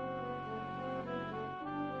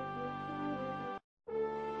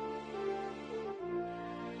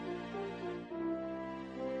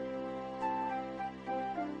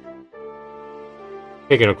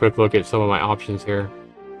 Taking a quick look at some of my options here.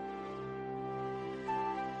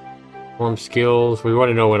 Perform skills. We want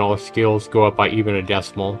to know when all skills go up by even a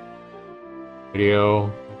decimal.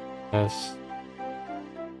 Video. Yes.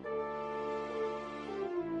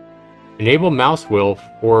 Enable mouse wheel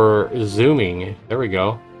for zooming. There we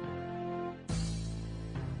go.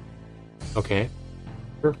 Okay.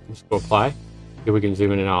 Sure. Let's go apply. See if we can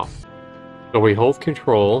zoom in and out. So we hold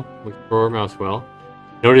control. We throw our mouse wheel.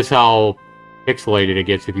 Notice how pixelated it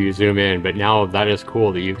gets if you zoom in, but now that is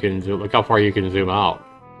cool that you can zoom. Look how far you can zoom out.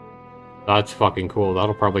 That's fucking cool.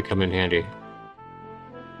 That'll probably come in handy.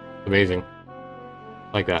 Amazing.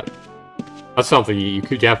 Like that. That's something you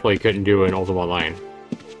definitely couldn't do in Ultima Online.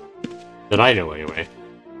 That I know anyway.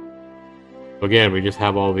 Again, we just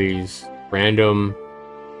have all these random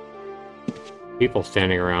people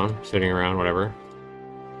standing around, sitting around, whatever.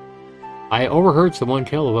 I overheard someone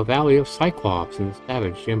tell of a valley of Cyclops in the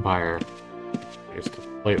Savage Empire. It's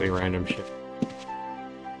completely random shit.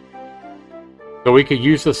 So we could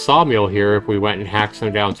use the sawmill here if we went and hacked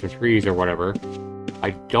down some trees or whatever.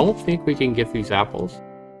 I don't think we can get these apples.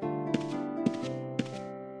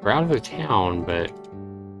 We're out of the town, but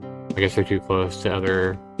I guess they're too close to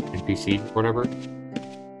other NPCs or whatever.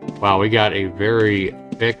 Wow, we got a very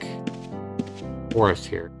thick forest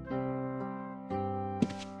here.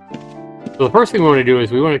 So the first thing we want to do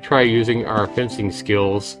is we want to try using our fencing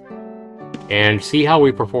skills and see how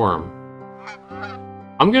we perform.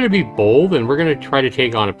 I'm going to be bold and we're going to try to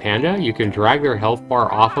take on a panda. You can drag their health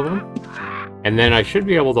bar off of them. And then I should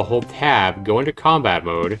be able to hold tab, go into combat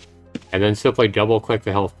mode, and then simply double click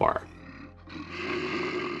the health bar.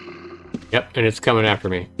 Yep, and it's coming after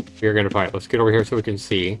me. We're going to fight. Let's get over here so we can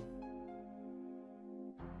see.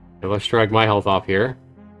 And let's drag my health off here.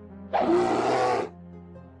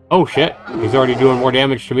 Oh shit, he's already doing more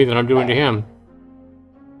damage to me than I'm doing to him.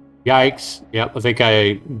 Yikes. Yep, I think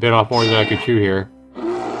I bit off more than I could chew here.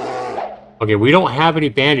 Okay, we don't have any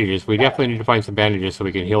bandages. We definitely need to find some bandages so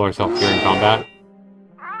we can heal ourselves during combat.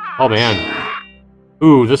 Oh man.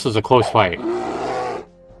 Ooh, this is a close fight.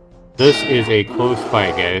 This is a close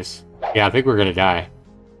fight, guys. Yeah, I think we're gonna die.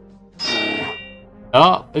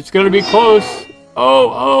 Oh, it's gonna be close.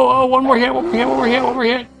 Oh, one more hit, one more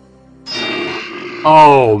hit.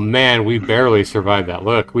 Oh man, we barely survived that.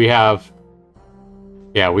 Look, we have...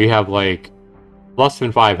 Yeah, we have like less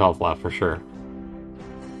than 5 health left for sure.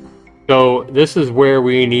 So this is where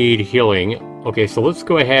we need healing. Okay, so let's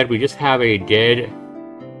go ahead. We just have a dead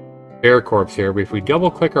bear corpse here, but if we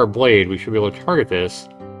double click our blade, we should be able to target this.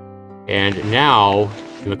 And now,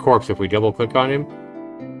 in the corpse, if we double click on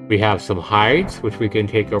him, we have some hides, which we can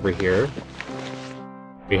take over here.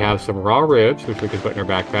 We have some raw ribs, which we can put in our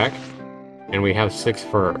backpack. And we have 6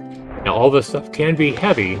 fur. Now all this stuff can be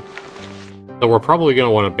heavy, So we're probably going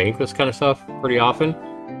to want to bank this kind of stuff pretty often.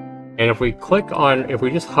 And if we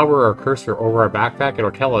just hover our cursor over our backpack,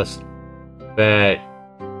 it'll tell us that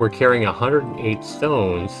we're carrying 108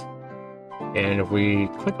 stones. And if we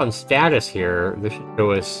click on status here, this should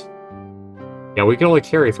show us, yeah, we can only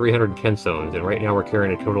carry 310 stones. And right now we're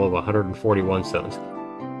carrying a total of 141 stones.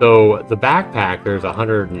 So the backpack, there's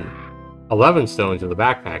 111 stones in the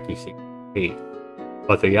backpack, you see 8.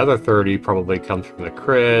 But the other 30 probably comes from the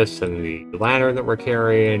Chris and the lantern that we're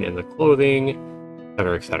carrying and the clothing,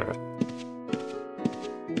 etc., etc.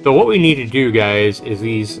 So what we need to do, guys, is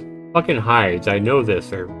these fucking hides. I know this.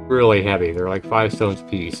 They're really heavy. They're like 5 stones a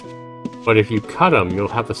piece. But if you cut them, you'll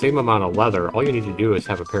have the same amount of leather. All you need to do is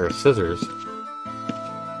have a pair of scissors.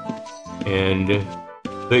 And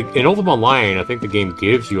in Ultima Online, I think the game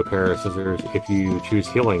gives you a pair of scissors if you choose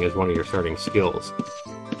healing as one of your starting skills.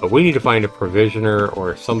 But we need to find a provisioner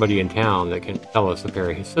or somebody in town that can tell us a pair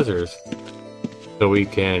of scissors so we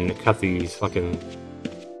can cut these fucking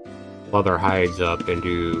leather hides up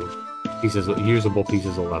into usable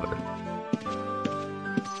pieces of leather.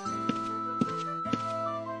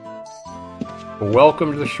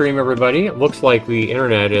 Welcome to the stream, everybody. It looks like the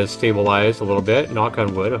internet is stabilized a little bit. Knock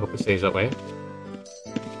on wood. I hope it stays that way.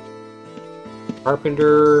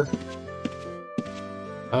 Carpenter.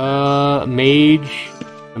 Mage.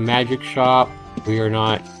 A magic shop. We are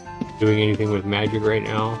not doing anything with magic right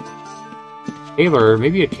now. Tailor.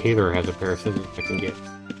 Maybe a tailor has a pair of scissors I can get.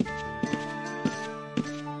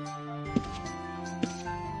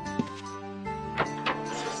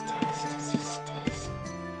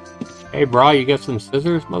 Hey, bro, you got some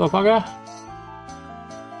scissors, motherfucker?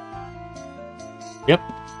 Yep,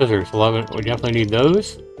 scissors. 11. We definitely need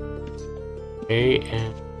those. Okay,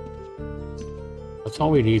 and that's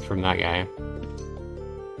all we need from that guy.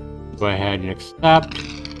 Go ahead and accept.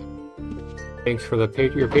 Thanks for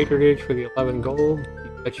your patronage for the 11 gold.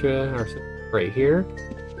 You betcha. Our right here.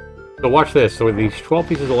 So watch this. So with these 12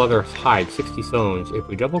 pieces of leather hide, 60 stones. If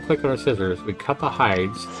we double click on our scissors, we cut the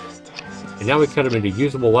hides. And now we cut them into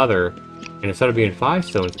usable leather, and instead of being 5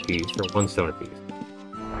 stones a piece, they're 1 stone a piece.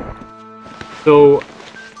 So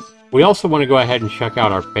we also want to go ahead and check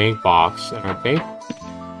out our bank box. And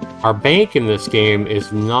our bank in this game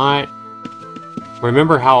is not.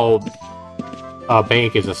 Remember how a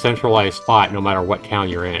bank is a centralized spot no matter what town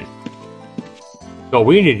you're in. So what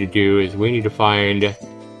we need to do is we need to find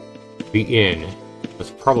the inn.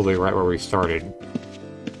 That's probably right where we started.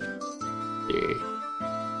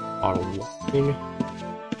 Bottle wine.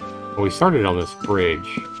 Well, we started on this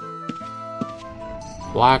bridge.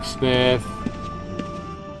 Blacksmith.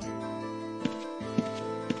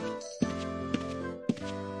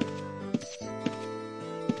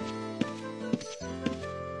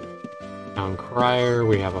 Town crier.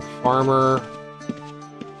 We have a farmer.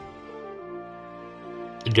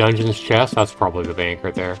 The dungeon's chest. That's probably the bank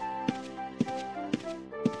right there.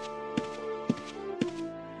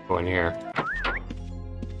 Go in here.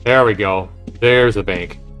 There we go. There's a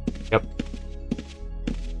bank. Yep.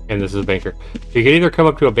 And this is a banker. So you can either come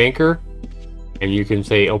up to a banker and you can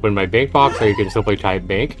say open my bank box, or you can simply type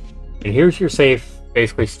bank. And here's your safe,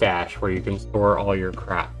 basically stash, where you can store all your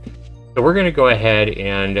crap. So we're going to go ahead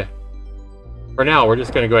and, for now, we're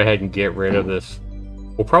just going to go ahead and get rid of this.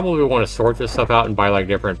 We'll probably want to sort this stuff out and buy like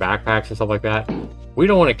different backpacks and stuff like that. We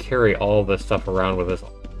don't want to carry all this stuff around with us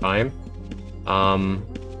all the time.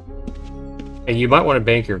 And you might want to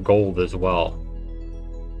bank your gold as well.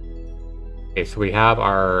 Okay, so we have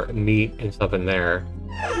our meat and stuff in there.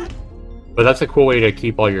 But that's a cool way to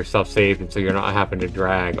keep all your stuff safe, and so you're not having to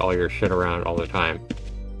drag all your shit around all the time.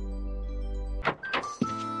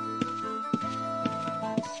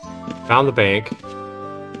 Found the bank.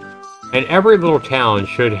 And every little town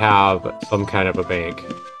should have some kind of a bank.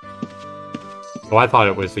 So I thought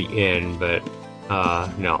it was the inn, but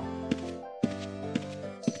no.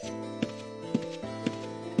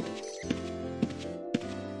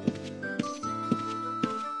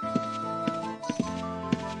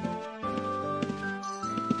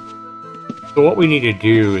 So what we need to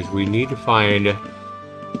do is we need to find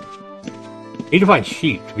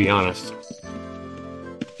sheep, to be honest.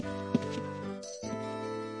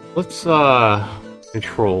 Let's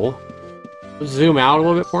control. Let's zoom out a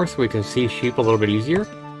little bit more so we can see sheep a little bit easier.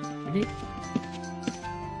 Maybe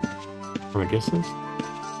from a distance.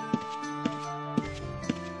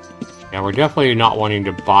 Yeah, we're definitely not wanting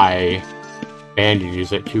to buy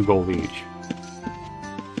bandages at 2 gold each.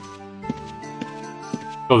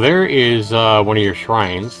 So there is one of your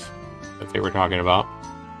shrines that they were talking about.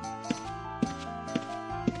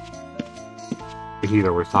 The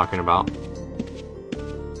healer was talking about.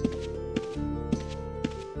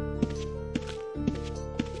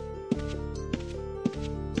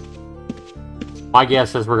 My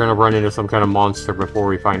guess is we're gonna run into some kind of monster before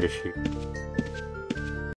we find a sheep.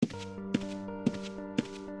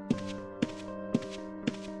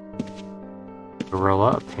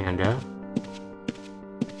 Gorilla, a panda.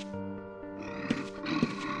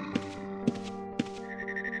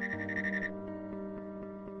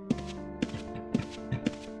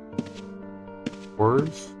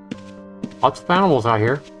 Words. Lots of animals out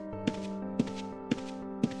here.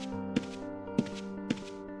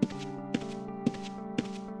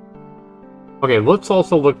 Okay, let's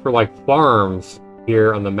also look for like farms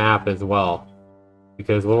here on the map as well.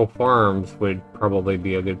 Because little farms would probably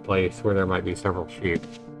be a good place where there might be several sheep.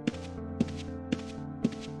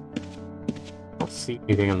 I don't see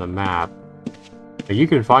anything on the map. But you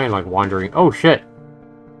can find like wandering... Oh shit!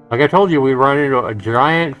 Like I told you, we run into a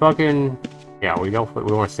giant fucking... Yeah, we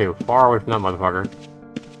want to stay far away from that motherfucker.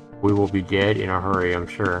 We will be dead in a hurry, I'm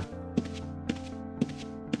sure.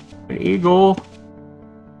 An eagle.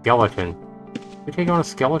 Skeleton. Did we take on a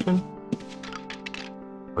skeleton?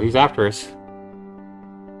 Oh, he's after us.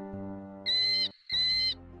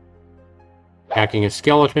 Attacking a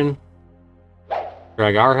skeleton.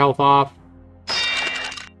 Drag our health off.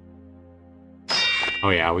 Oh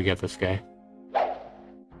yeah, we got this guy.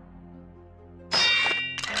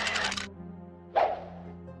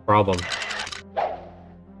 Problem.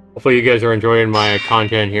 Hopefully you guys are enjoying my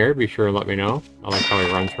content here. Be sure and let me know. I like how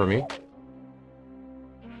he runs for me.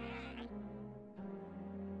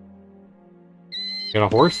 Got a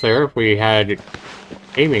horse there. If we had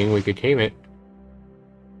taming, we could tame it.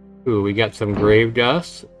 Ooh, we got some grave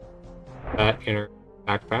dust. That in our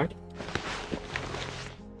backpack.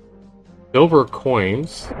 Silver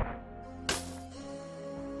coins.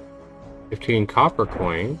 15 copper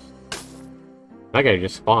coins. That guy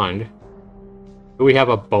just spawned. Do we have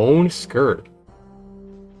a bone skirt?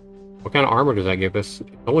 What kind of armor does that give us?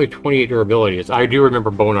 It's only 28 durability. I do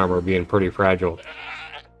remember bone armor being pretty fragile.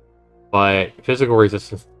 But physical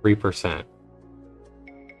resistance 3%.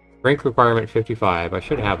 Strength requirement 55. I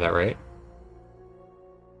should have that, right?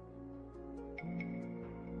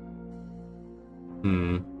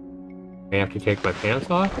 I have to take my pants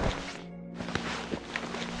off?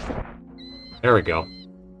 There we go.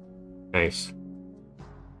 Nice.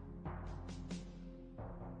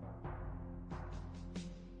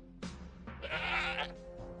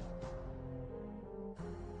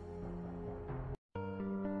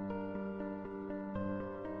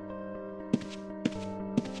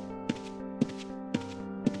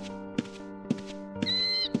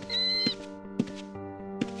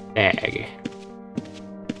 Bag.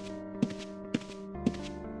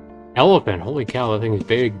 Elephant. Holy cow, that thing is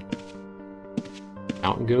big.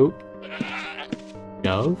 Mountain goat.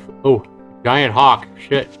 Dove. Oh, giant hawk.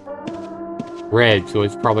 Shit. Red, so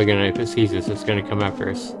it's probably gonna, if it sees us, it's gonna come after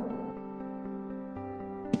us.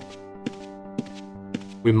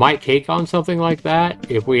 We might take on something like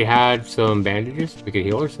that if we had some bandages. We could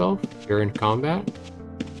heal ourselves during combat.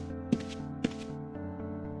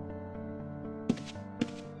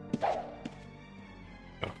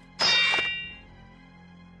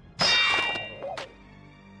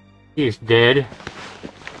 He's dead.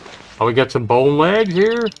 Oh, we got some bone legs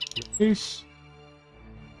here. Nice.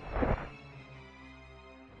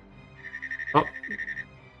 Oh,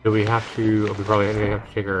 do we have to? Oh, we probably have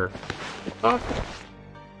to take her off.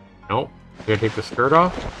 Nope. We gotta take the skirt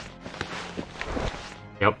off.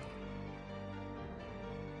 Yep.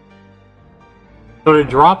 So to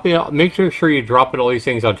drop it, make sure you drop all these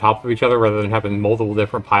things on top of each other rather than having multiple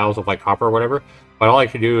different piles of like copper or whatever. What I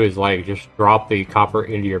like to do is like just drop the copper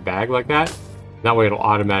into your bag like that. That way it'll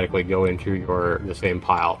automatically go into the same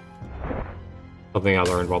pile. Something I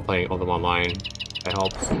learned while playing Ultima Online that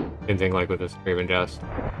helps. Same thing like with this Raven Dust.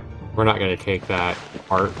 We're not going to take that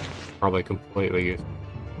part. Probably completely use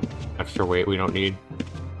extra weight we don't need.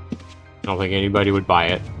 I don't think anybody would buy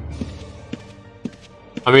it.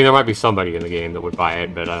 I mean, there might be somebody in the game that would buy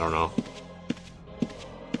it, but I don't know.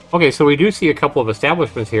 Okay, so we do see a couple of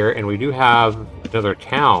establishments here, and we do have another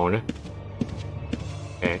town.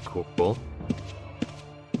 Okay, cool, cool.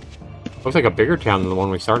 Looks like a bigger town than the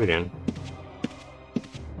one we started in.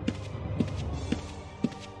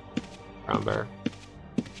 Brown bear.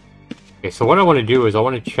 Okay, so what I want to do is I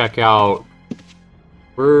want to check out...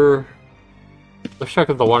 Let's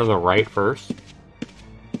check out the one on the right first.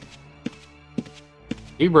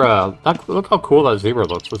 Zebra. Look how cool that zebra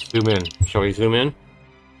looks. Let's zoom in. Shall we zoom in?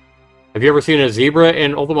 Have you ever seen a zebra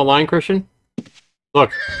in Ultima Online, Christian?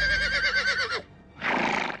 Look.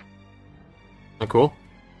 Isn't that cool?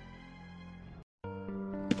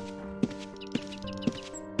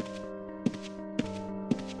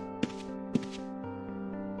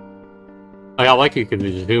 I I like you can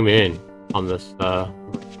just zoom in on this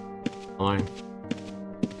line.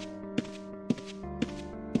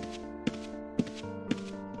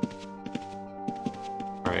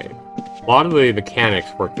 Alright. A lot of the mechanics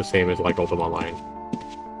work the same as like Ultima Online.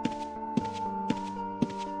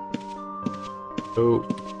 So,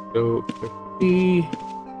 the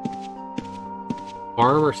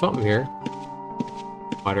farm or something here.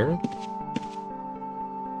 Butter.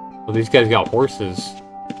 Well, these guys got horses.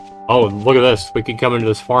 Oh, look at this. We could come into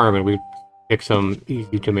this farm and we pick some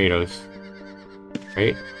easy tomatoes.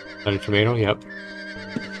 Right? Is that a tomato? Yep.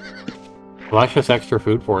 Well, that's just extra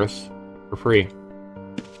food for us. For free.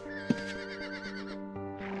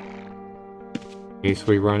 In case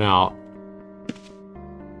we run out.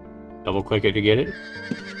 Double click it to get it.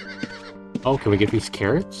 Oh, can we get these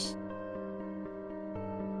carrots?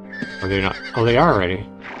 Are they not? Oh, they are already.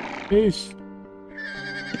 Jeez.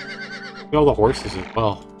 Look at all the horses as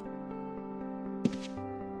well.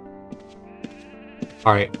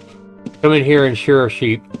 Alright. Come in here and shear our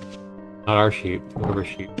sheep. Not our sheep, whoever's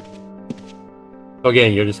sheep. So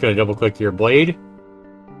again, you're just going to double click your blade.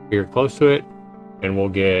 You're close to it. And we'll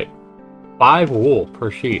get 5 wool per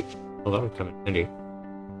sheep. Oh, that would come in handy.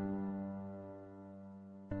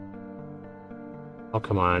 Oh,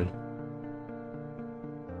 come on.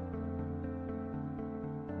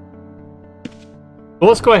 Well,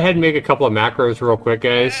 let's go ahead and make a couple of macros real quick,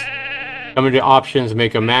 guys. Come into options,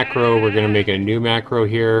 make a macro. We're going to make a new macro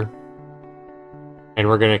here. And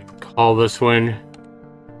we're going to call this one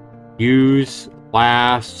use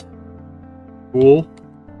last tool.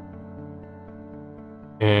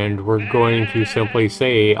 And we're going to simply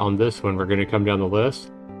say on this one, we're going to come down the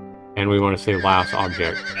list. And we want to say last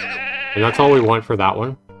object. And that's all we want for that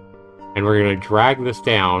one. And we're going to drag this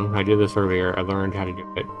down. I did this earlier. I learned how to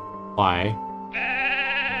do it. Apply.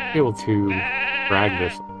 Be able to drag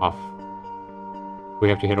this off. We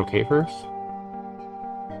have to hit OK first.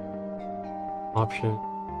 Option.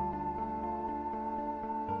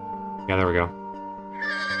 Yeah, there we go.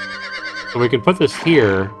 So we can put this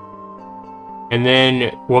here. And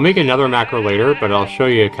then we'll make another macro later, but I'll show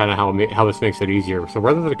you kind of how this makes it easier. So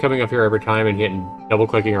rather than coming up here every time and hitting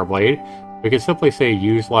double-clicking our blade, we can simply say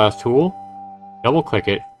use last tool, double-click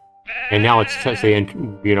it, and now it's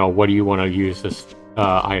saying, you know, what do you want to use this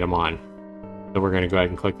item on? So we're going to go ahead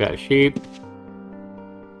and click that sheep,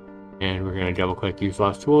 and we're going to double-click use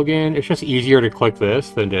last tool again. It's just easier to click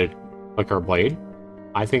this than to click our blade.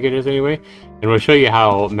 I think it is anyway. And we'll show you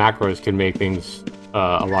how macros can make things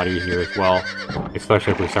a lot easier as well,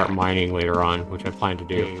 especially if we start mining later on, which I plan to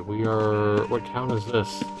do. Okay, we are... What town is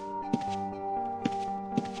this?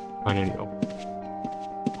 Finding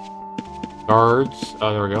guards.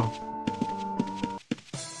 Oh, there we go.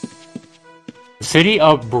 The city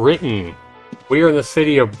of Britain. We are in the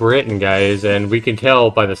city of Britain, guys, and we can tell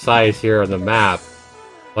by the size here on the map.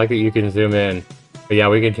 I like that you can zoom in. But yeah,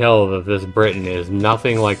 we can tell that this Britain is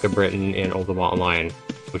nothing like the Britain in Ultima Online,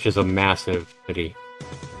 which is a massive city.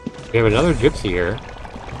 We have another gypsy here.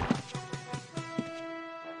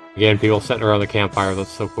 Again, people sitting around the campfire. That's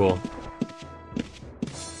so cool.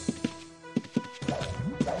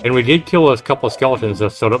 And we did kill a couple of skeletons,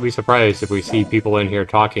 so don't be surprised if we see people in here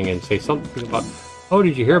talking and say something about, oh,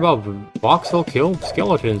 did you hear about Voxel killed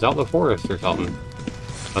skeletons out in the forest or something?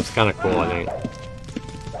 That's kind of cool, I think.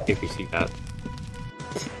 If you see that.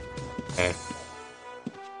 Okay.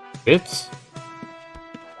 Bits?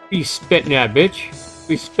 You spitting at, bitch?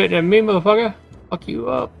 You spitting at me, motherfucker? Fuck you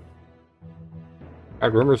up. I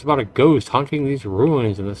heard rumors about a ghost haunting these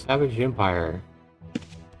ruins in the Savage Empire.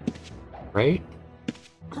 Right?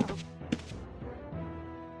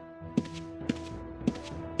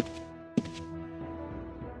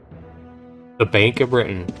 The Bank of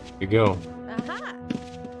Britain. Here you go.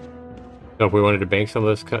 So if we wanted to bank some of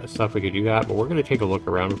this stuff, we could do that, but we're going to take a look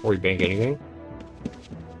around before we bank anything.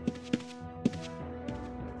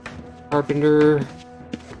 Carpenter.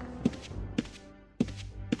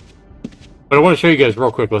 But I want to show you guys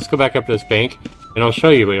real quick. Let's go back up to this bank, and I'll show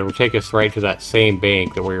you. It'll take us right to that same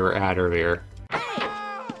bank that we were at earlier.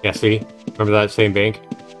 Yeah, see? Remember that same bank?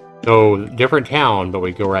 So, different town, but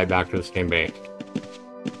we go right back to the same bank.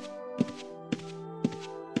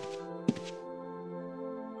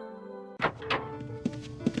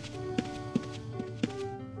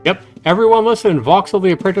 Yep, everyone listen. Voxel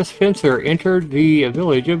the Apprentice Fencer entered the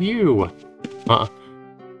village of you.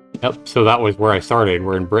 Yep, so that was where I started.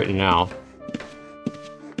 We're in Britain now.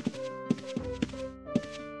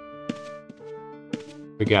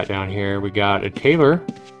 We got down here, we got a tailor.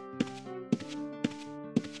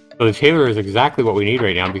 So the tailor is exactly what we need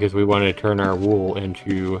right now because we want to turn our wool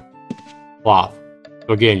into cloth. So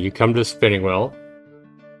So again, you come to the spinning wheel,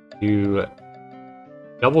 you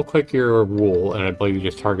double click your wool, and I believe you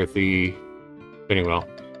just target the spinning wheel.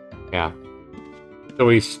 Yeah. So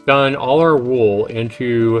we spun all our wool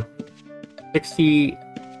into 60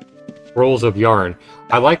 rolls of yarn.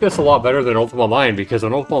 I like this a lot better than Ultima Line, because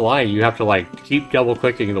in Ultima Line you have to like keep double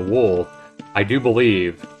clicking the wool. I do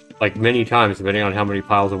believe, like many times, depending on how many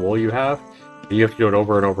piles of wool you have, you have to do it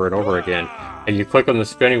over and over and over again. And you click on the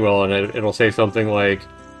spinning wheel and it'll say something like,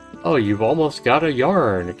 "Oh, you've almost got a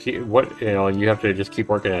yarn." And you have to just keep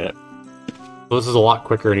working at it. So this is a lot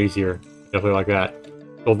quicker and easier. Definitely like that.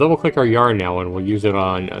 We'll double click our yarn now and we'll use it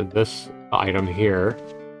on this item here.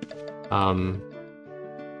 And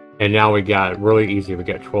now we got really easy. We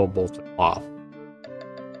got 12 bolts of cloth.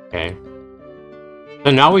 Okay.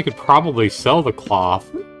 So now we could probably sell the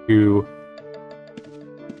cloth to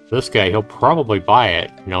this guy. He'll probably buy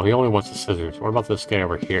it. No, he only wants the scissors. What about this guy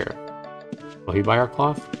over here? Will he buy our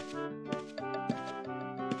cloth?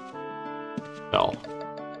 No.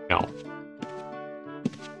 No.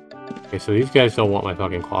 Okay, so these guys don't want my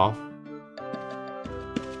fucking cloth.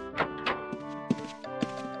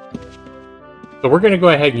 So we're going to go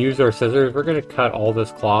ahead and use our scissors. We're going to cut all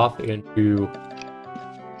this cloth into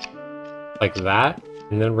like that.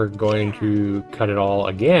 And then we're going to cut it all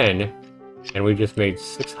again. And we just made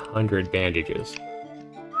 600 bandages.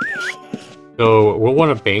 So we'll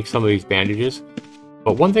want to bank some of these bandages.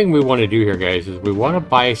 But one thing we want to do here, guys, is we want to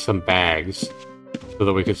buy some bags so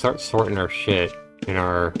that we can start sorting our shit in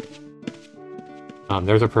our...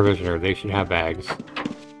 there's a provisioner. They should have bags.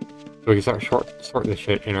 So we can start sorting the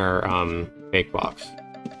shit in our bank box.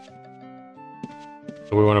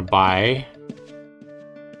 So we want to buy...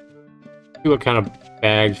 See what kind of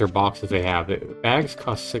bags or boxes they have. The bags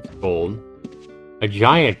cost 6 gold. A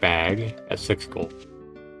giant bag at 6 gold.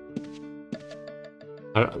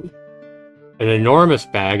 An enormous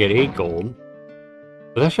bag at 8 gold.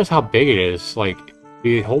 But that's just how big it is. Like,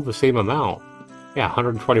 they hold the same amount. Yeah,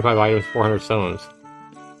 125 items, 400 stones.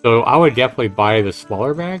 So I would definitely buy the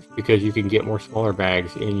smaller bags because you can get more smaller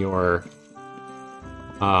bags in your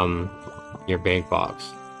bank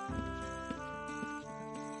box.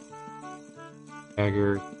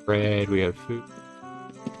 Bagger, bread, we have food.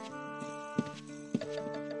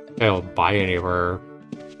 I don't buy any of our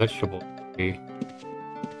vegetables.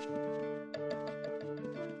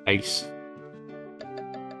 Ice.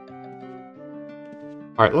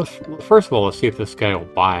 Alright, first of all, let's see if this guy will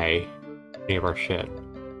buy any of our shit.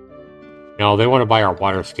 No, they want to buy our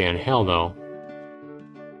water skin. Hell no.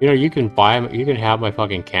 You know, you can have my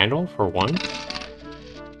fucking candle for 1.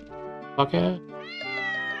 Fuck it.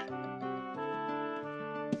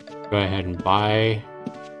 Go ahead and buy.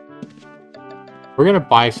 We're gonna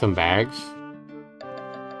buy some bags.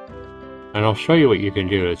 And I'll show you what you can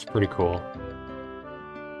do. It's pretty cool.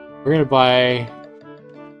 We're gonna buy...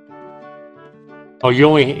 Oh,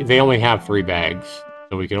 they only have 3 bags.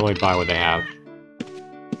 So we can only buy what they have.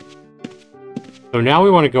 So now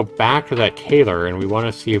we want to go back to that tailor and we want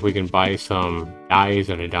to see if we can buy some dyes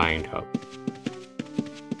and a dyeing tub.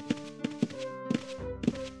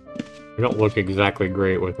 I don't look exactly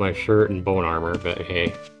great with my shirt and bone armor, but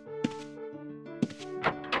hey.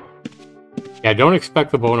 Yeah, don't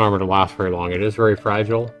expect the bone armor to last very long. It is very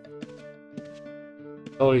fragile.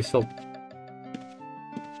 Oh, he's still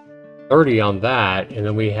 30 on that, and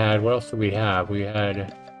then we had, what else did we have? We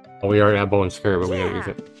had, well, we already have bone skirt, but we gotta use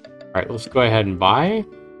it. Alright, let's go ahead and buy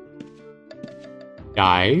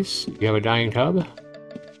dyes. Do you have a dyeing tub?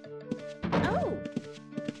 Oh.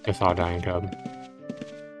 I saw a dyeing tub.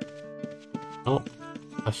 Oh,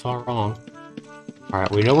 I saw wrong.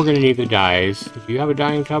 Alright, we know we're gonna need the dyes. Do you have a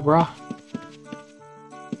dyeing tub, brah?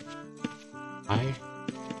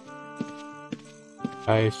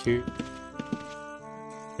 Dyes too.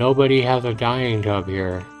 Nobody has a dyeing tub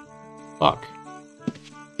here. Fuck.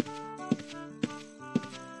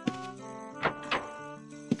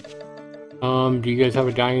 Do you guys have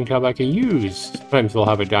a dyeing tub I can use? Sometimes they'll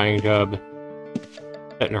have a dyeing tub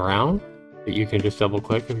sitting around that you can just double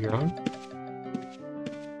click if you're on.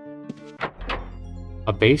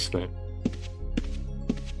 A basement.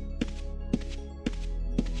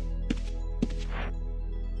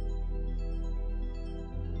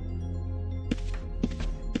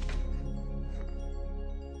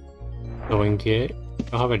 Go and get...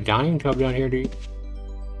 I'll have a dyeing tub down here, do you?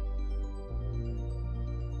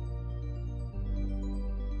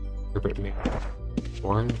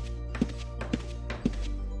 Born.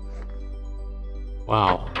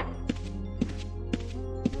 Wow.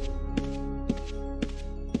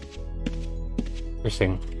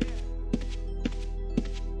 Interesting.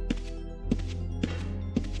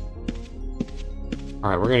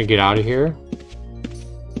 Alright, we're gonna get out of here.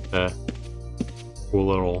 The cool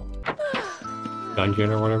little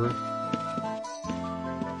dungeon or whatever.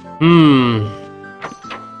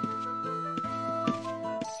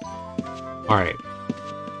 Alright.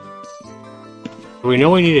 So we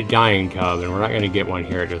know we need a dying tub, and we're not going to get one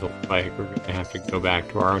here. It doesn't look like we're going to have to go back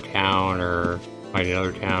to our own town or find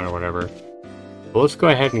another town or whatever. So let's go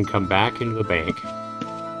ahead and come back into the bank.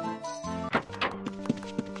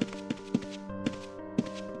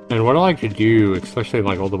 And what I like to do, especially in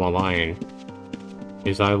like Ultima Online,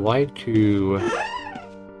 is I like to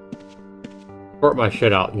sort my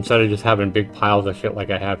shit out instead of just having big piles of shit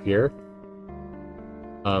like I have here.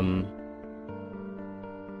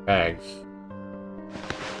 Bags.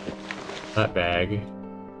 That bag.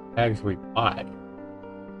 Bags we bought.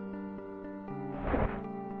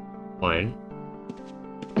 One.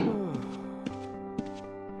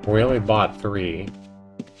 We only bought 3.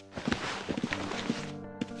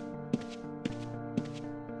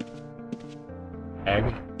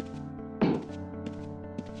 Bag.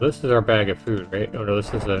 This is our bag of food, right? Oh no,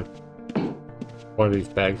 this is one of these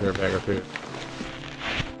bags are a bag of food.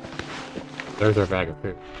 There's our bag of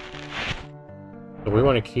food. So we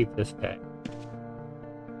want to keep this bag.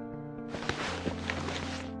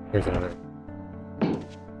 Here's another.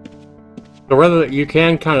 So rather, you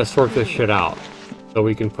can kind of sort this shit out. So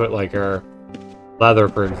we can put like our leather,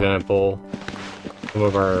 for example, some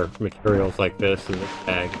of our materials like this in this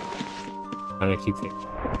bag. Kind of keep things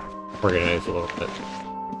organized a little bit.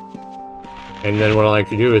 And then what I like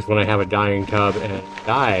to do is when I have a dying tub and it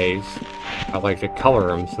dies, I like to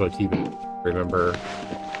color them so it's even to remember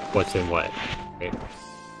what's in what. Okay.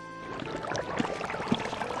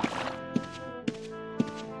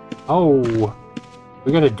 Oh,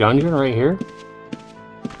 we got a dungeon right here?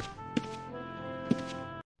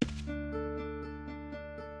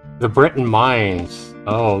 The Britain Mines.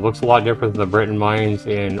 Oh, it looks a lot different than the Britain Mines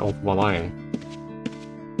in Ultima Online.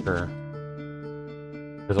 Sure.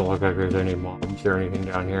 Doesn't look like there's any mobs or anything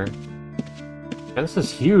down here. Yeah, this is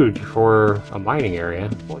huge for a mining area.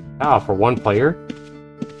 Holy cow, for one player?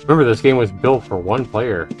 Remember, this game was built for one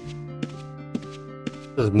player.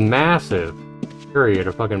 This is massive area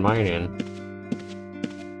to fucking mine in.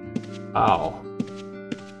 Wow.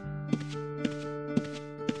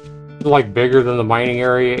 It's like bigger than the mining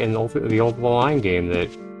area in the Ultima Online game that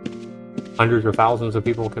hundreds or thousands of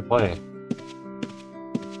people could play.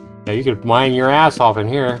 Yeah, you could mine your ass off in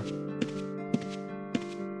here.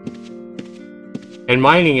 And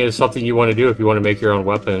mining is something you want to do if you want to make your own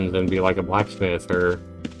weapons and be like a blacksmith or,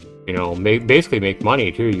 you know, basically make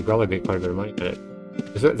money too. You probably make quite a bit of money at it.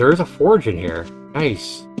 There is a forge in here.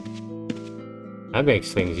 Nice. That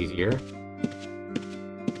makes things easier.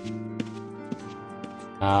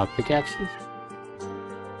 Pickaxes?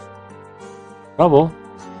 Shovel.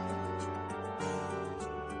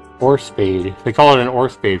 Ore spade. They call it an ore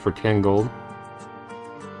spade for 10 gold.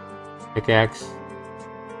 Pickaxe.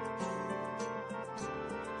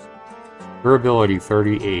 Durability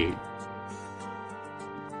 38.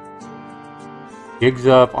 Digs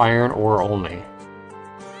up iron ore only.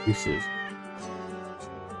 Uses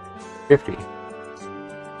 50.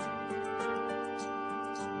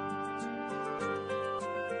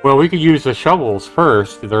 Well, we could use the shovels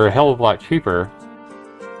first. They're a hell of a lot cheaper.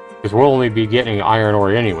 Because we'll only be getting iron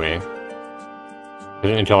ore anyway.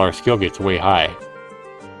 Until our skill gets way high.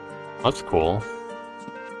 That's cool.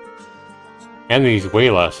 And these way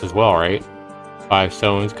less as well, right? 5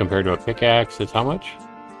 stones compared to a pickaxe is how much?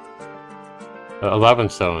 11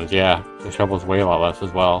 stones, yeah. The shovel's way a lot less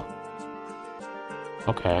as well.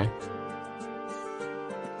 Okay.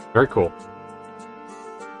 Very cool.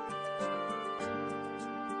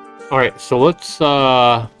 Alright, so let's,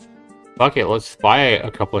 fuck it, let's buy a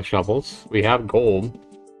couple of shovels. We have gold.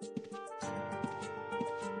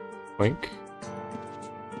 Wink.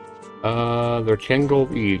 They're 10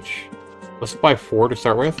 gold each. Let's buy 4 to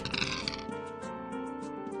start with.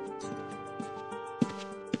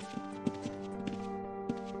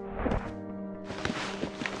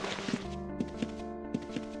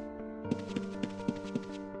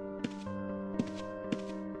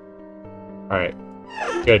 Alright.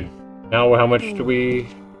 Good. Now how much do we...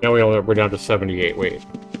 Now we're down to 78. Wait.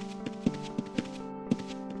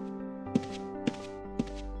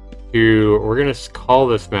 We're going to call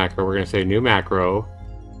this macro. We're going to say new macro.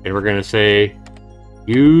 And we're going to say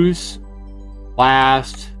use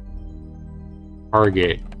last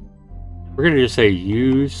target. We're going to just say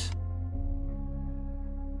use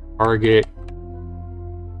target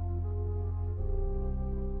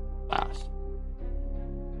last.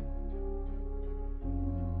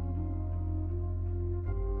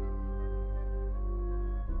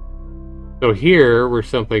 So here, we're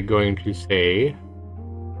simply going to say,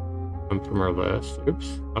 come from our list,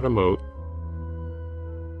 oops, not a moat.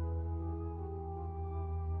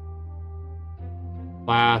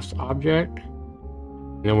 Last object,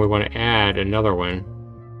 and then we want to add another one,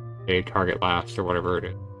 say target last or whatever it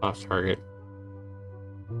is, last target.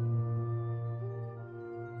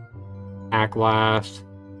 Act last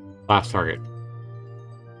target.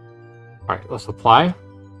 Alright, let's apply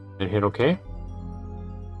and hit OK.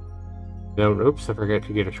 No, oops, I forgot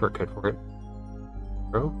to get a shortcut for it.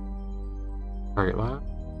 Go. Target last.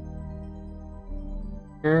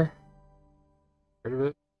 Here. Rid of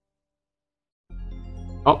it.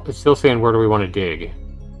 Oh, it's still saying where do we want to dig.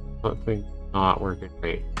 Something not working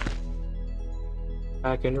great.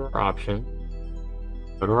 Back into our options.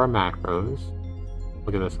 Go to our macros.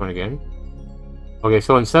 Look at this one again. Okay,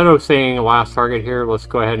 so instead of saying last target here, let's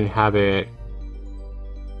go ahead and have it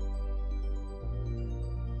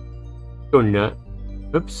go nut.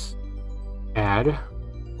 Oops. Add.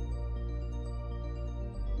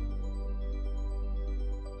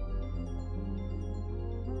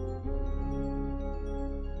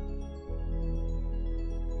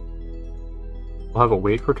 We'll have a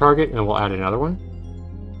wait for target, and then we'll add another one.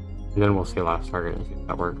 And then we'll say last target and see if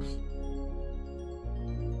that works.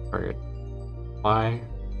 Target. Apply.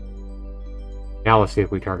 Now let's see if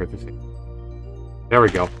we target the same. There we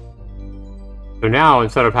go. So now,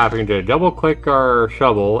 instead of having to double-click our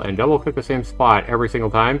shovel and double-click the same spot every single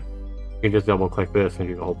time, we can just double-click this and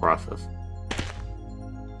do the whole process.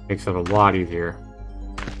 Makes it a lot easier.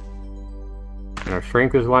 And our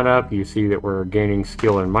strength has went up. You see that we're gaining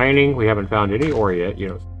skill in mining. We haven't found any ore yet, you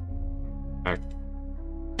know.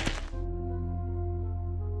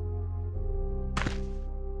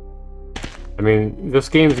 I mean, this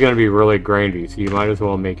game's going to be really grindy, so you might as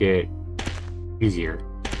well make it easier.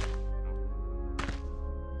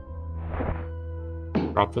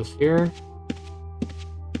 Drop this here.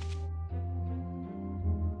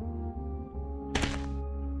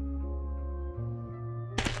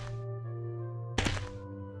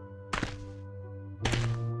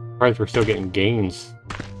 Surprised we're still getting gains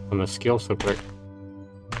on the skill so quick.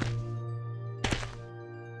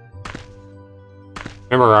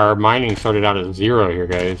 Remember, our mining started out at 0 here,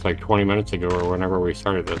 guys, like 20 minutes ago or whenever we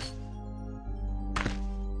started this.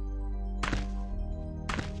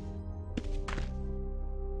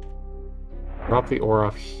 Drop the ore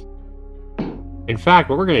off. In fact,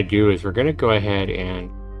 what we're going to do is we're going to go ahead and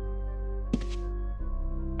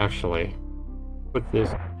actually put this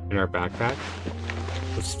in our backpack.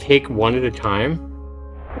 Let's take one at a time.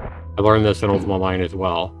 I learned this in Ultima Online as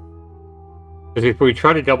well. Because if we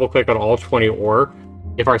try to double click on all 20 ore,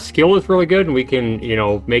 if our skill is really good and we can, you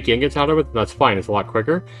know, make ingots out of it, that's fine. It's a lot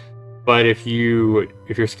quicker. But if your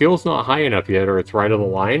skill's not high enough yet, or it's right on the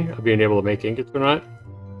line of being able to make ingots or not,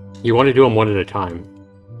 you want to do them one at a time.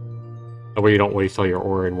 That way you don't waste all your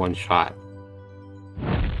ore in one shot.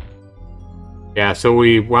 Yeah, so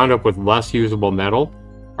we wound up with less usable metal.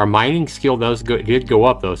 Our mining skill did go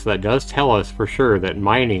up though, so that does tell us for sure that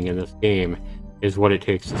mining in this game is what it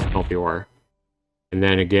takes to smelt the ore. And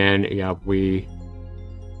then again, yeah, we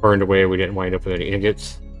burned away, we didn't wind up with any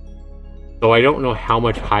ingots. So I don't know how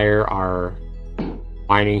much higher our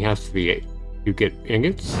mining has to be to get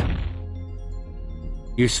ingots.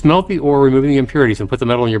 You smelt the ore, removing the impurities, and put the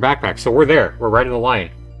metal in your backpack. So we're there. We're right in the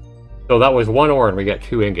line. So that was 1 ore, and we got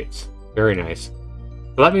 2 ingots. Very nice.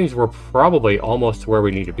 So that means we're probably almost to where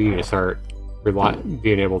we need to be to start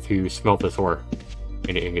being able to smelt this ore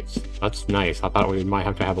into ingots. That's nice. I thought we might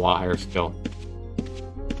have to have a lot higher skill.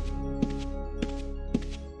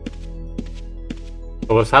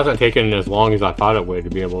 Well, this hasn't taken as long as I thought it would to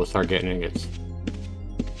be able to start getting ingots.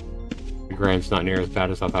 The grind's not near as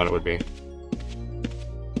bad as I thought it would be.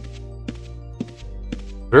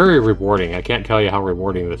 Very rewarding. I can't tell you how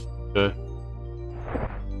rewarding this is.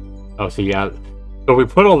 Oh, so yeah. So we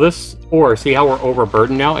put all this ore, see how we're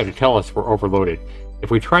overburdened now? It'll tell us we're overloaded. If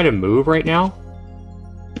we try to move right now,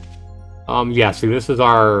 yeah, see this is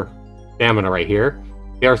our stamina right here.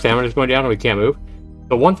 See, our stamina is going down and we can't move.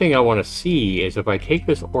 The one thing I want to see is if I take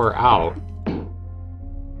this ore out, and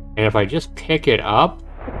if I just pick it up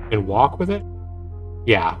and walk with it,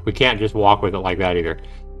 yeah, we can't just walk with it like that either.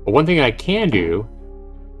 But one thing I can do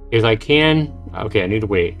is okay, I need to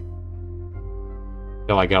wait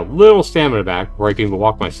till I got a little stamina back where I can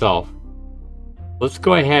walk myself. Let's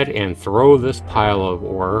go ahead and throw this pile of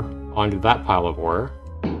ore onto that pile of ore.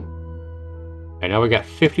 And now we got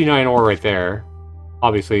 59 ore right there.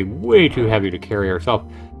 Obviously way too heavy to carry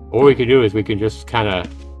ourselves. What we can do is we can just kind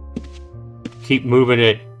of keep moving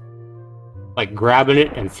it, like grabbing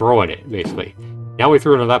it and throwing it, basically. Now we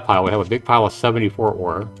threw it in that pile. We have a big pile of 74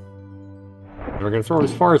 ore. And we're going to throw it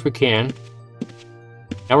as far as we can.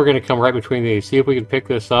 Now we're going to come right between these. See if we can pick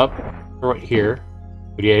this up. Throw it here.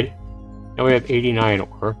 We did. Now we have 89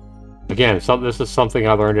 ore. Again, this is something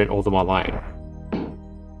I learned in Ultima Online.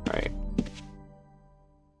 Alright.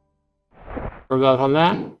 Throw that on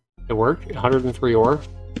that. It worked. 103 ore.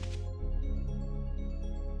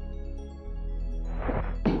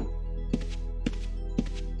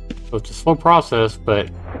 So it's a slow process, but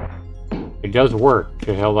it does work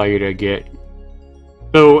to allow you to get...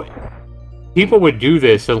 So, people would do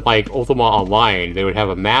this in, like, Ultima Online. They would have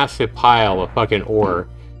a massive pile of fucking ore,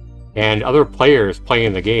 and other players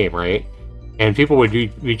playing the game, right? And people would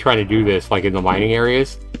be trying to do this, like, in the mining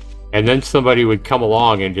areas, and then somebody would come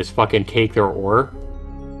along and just fucking take their ore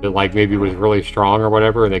that, like, maybe was really strong or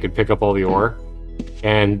whatever, and they could pick up all the ore.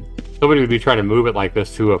 And somebody would be trying to move it like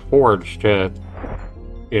this to a forge to...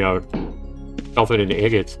 you know, melt it into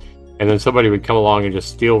ingots, and then somebody would come along and just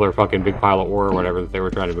steal their fucking big pile of ore or whatever that they were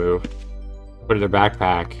trying to move, put it in their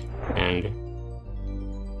backpack, and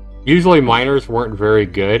usually miners weren't very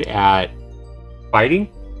good at fighting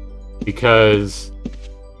because,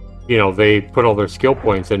 you know, they put all their skill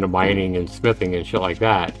points into mining and smithing and shit like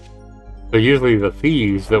that. So usually the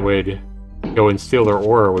thieves that would go and steal their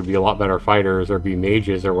ore would be a lot better fighters or be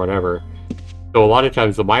mages or whatever. So a lot of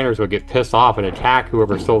times the miners would get pissed off and attack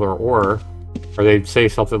whoever stole their ore, or they'd say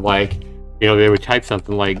something like, you know, they would type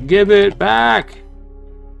something like, "Give it back,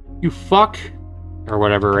 you fuck," or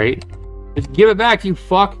whatever, right? Just give it back, you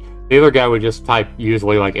fuck. The other guy would just type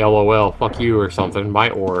usually like LOL, fuck you, or something,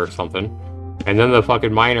 my ore or something. And then the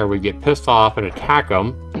fucking miner would get pissed off and attack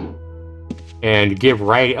them and give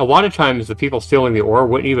right. A lot of times the people stealing the ore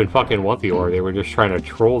wouldn't even fucking want the ore. They were just trying to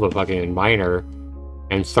troll the fucking miner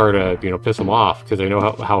and start to, you know, piss them off because they know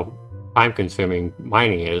how time-consuming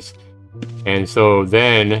mining is. And so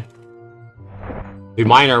then the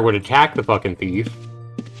miner would attack the fucking thief,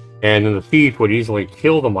 and then the thief would easily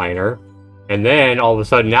kill the miner, and then all of a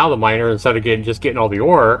sudden now the miner, instead of just getting all the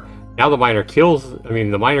ore, now the miner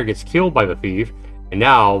gets killed by the thief, and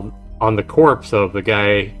now on the corpse of the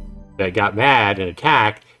guy that got mad and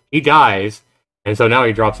attacked, he dies. And so now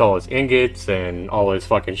he drops all his ingots and all his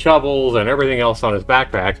fucking shovels and everything else on his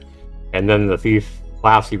backpack, and then the thief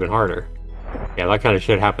laughs even harder. Yeah, that kind of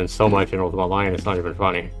shit happens so much in Ultima Online, it's not even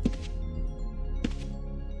funny.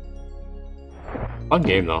 Fun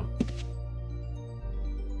game, though.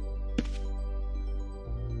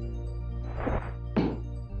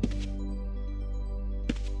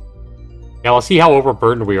 Yeah, let's see how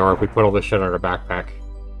overburdened we are if we put all this shit on our backpack.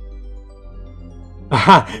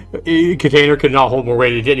 Container could not hold more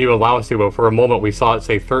weight. It didn't even allow us to, but for a moment we saw it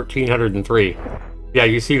say 1,303. Yeah,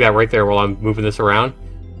 you see that right there while I'm moving this around?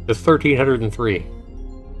 It's 1,303.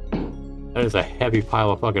 That is a heavy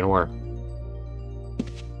pile of fucking ore.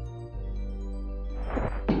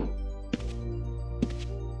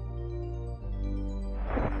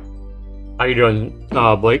 How you doing,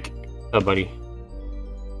 Blake? What's up, buddy?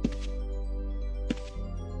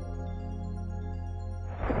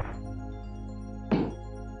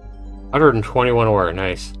 $121 ore,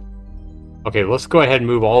 nice. Okay, let's go ahead and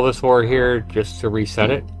move all this ore here just to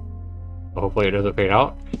reset it. Hopefully it doesn't fade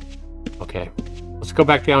out. Okay, let's go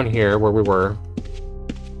back down here where we were.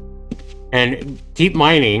 And keep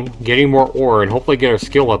mining, getting more ore, and hopefully get our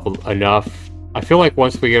skill up enough. I feel like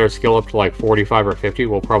once we get our skill up to like 45 or 50,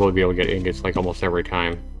 we'll probably be able to get ingots like almost every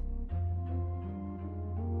time.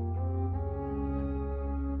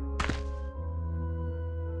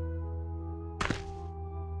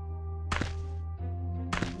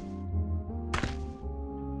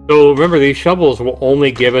 So remember, these shovels will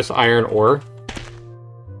only give us iron ore,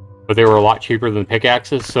 but they were a lot cheaper than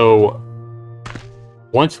pickaxes. So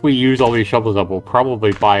once we use all these shovels up, we'll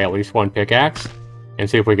probably buy at least one pickaxe and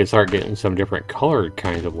see if we can start getting some different colored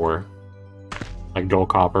kinds of ore, like dull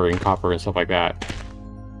copper and copper and stuff like that.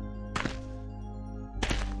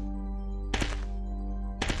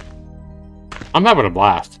 I'm having a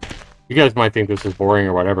blast. You guys might think this is boring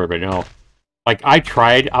or whatever, but no. Like,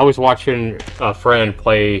 I was watching a friend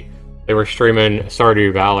play, they were streaming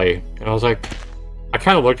Stardew Valley, and I was like, I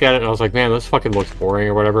kind of looked at it and I was like, man, this fucking looks boring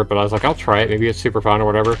or whatever, but I was like, I'll try it, maybe it's super fun or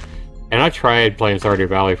whatever. And I tried playing Stardew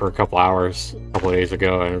Valley for a couple hours, a couple of days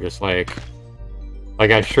ago, and I'm just like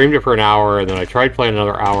I streamed it for an hour, and then I tried playing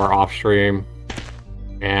another hour off stream,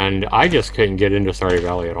 and I just couldn't get into Stardew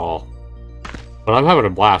Valley at all. But I'm having a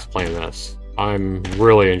blast playing this. I'm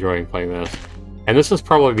really enjoying playing this. And this is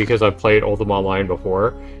probably because I've played Ultima Online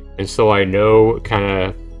before, and so I know kind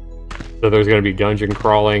of that there's going to be dungeon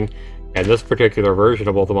crawling, And this particular version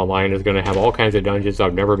of Ultima Online is going to have all kinds of dungeons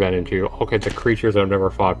I've never been into, all kinds of creatures I've never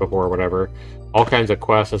fought before, whatever, all kinds of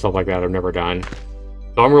quests and stuff like that I've never done.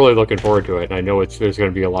 So I'm really looking forward to it, and I know there's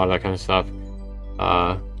going to be a lot of that kind of stuff.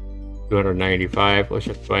 295. Let's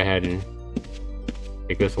just go ahead and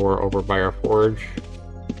take this ore over by our forge.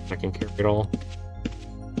 I can carry it all.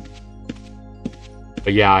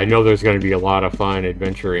 But yeah, I know there's going to be a lot of fun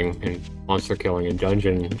adventuring and monster killing and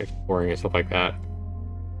dungeon exploring and stuff like that.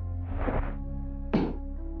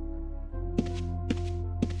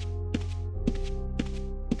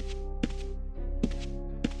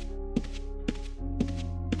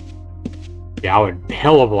 Yeah, I would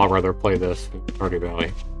hell of a lot rather play this than Stardew Valley.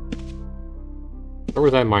 Where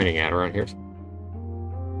was I mining at? Around here?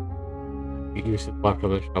 You use the left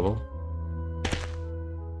of the shovel.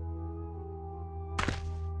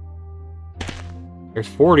 There's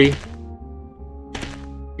 40.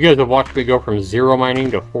 You guys have watched me go from 0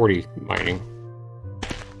 mining to 40 mining.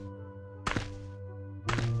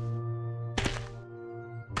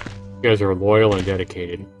 You guys are loyal and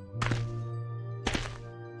dedicated.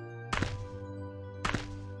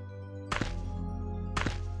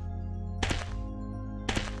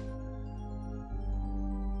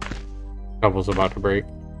 Shovel's about to break.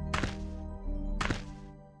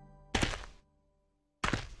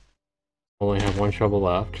 Only have one shovel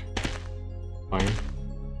left. Fine.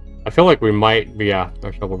 I feel like we might be, yeah,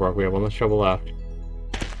 our shovel broke. We have one shovel left.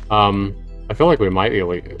 I feel like we might be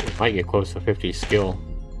able to, might get close to 50 skill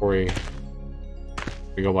before we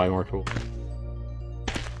go buy more tools.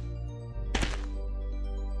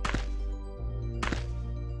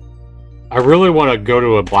 I really want to go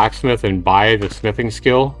to a blacksmith and buy the smithing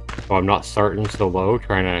skill, so I'm not starting so low,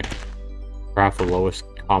 trying to craft the lowest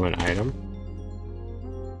common item.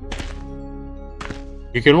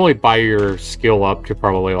 You can only buy your skill up to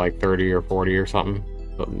probably like 30 or 40 or something.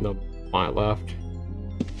 So no point left.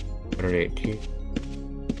 118.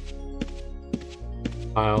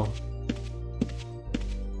 Pile.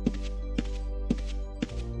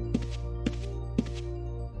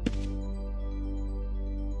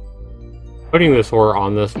 Putting this ore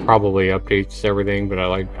on this probably updates everything, but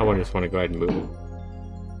I just want to go ahead and move it.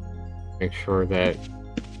 Make sure that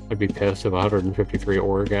I'd be pissed if 153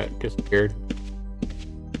 ore got disappeared.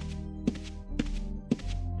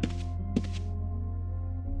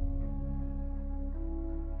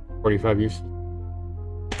 $45 use.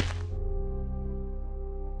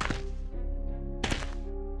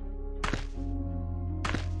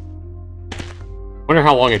 Wonder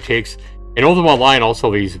how long it takes. In Ultima Online,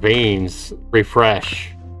 also these veins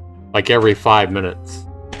refresh like every 5 minutes.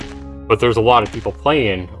 But there's a lot of people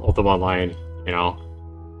playing Ultima Online, you know.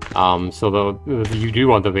 So you do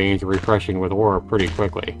want the veins refreshing with ore pretty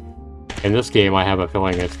quickly. In this game, I have a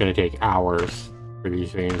feeling it's going to take hours for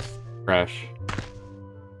these veins to refresh.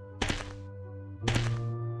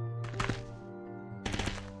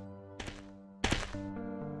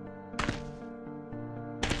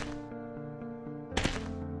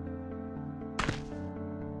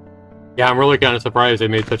 Yeah, I'm really kind of surprised they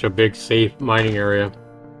made such a big, safe mining area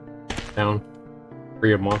down,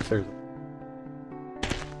 free of monsters.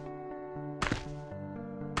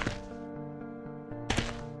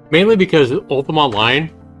 Mainly because Ultima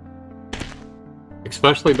Online,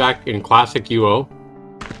 especially back in classic UO,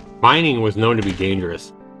 mining was known to be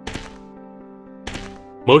dangerous.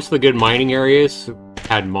 Most of the good mining areas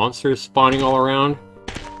had monsters spawning all around,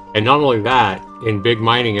 and not only that, in big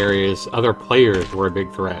mining areas, other players were a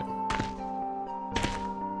big threat.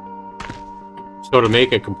 So to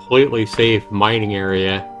make a completely safe mining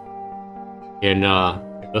area in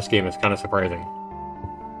this game is kind of surprising.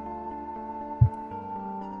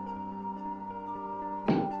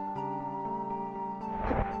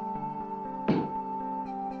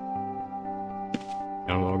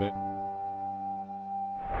 Download it.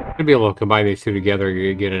 Should be able to combine these two together,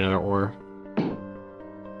 you get another ore.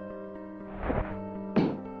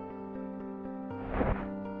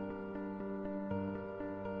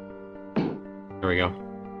 There we go.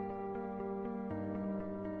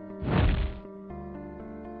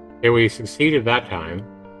 Okay, we succeeded that time.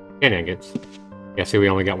 10 ingots. Yeah, see, we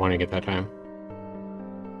only got 1 ingot that time.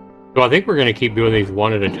 So I think we're going to keep doing these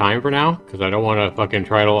one at a time for now, because I don't want to fucking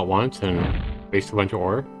try it all at once and waste a bunch of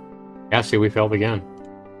ore. Yeah, see, we failed again.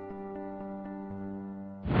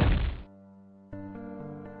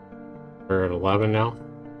 We're at 11 now.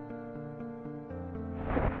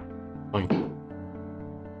 Fine.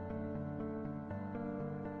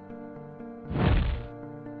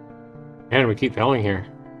 Man, we keep failing here.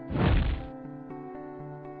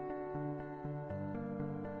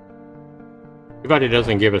 Too bad it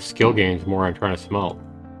doesn't give us skill gains more on trying to smelt.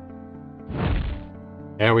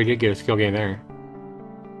 Yeah, we did get a skill gain there.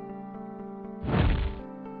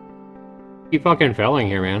 Keep fucking failing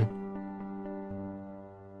here, man.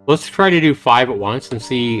 Let's try to do 5 at once and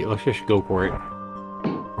see. Let's just go for it.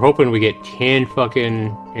 We're hoping we get 10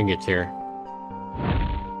 fucking ingots here.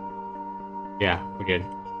 Yeah, we did.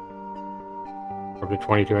 Up to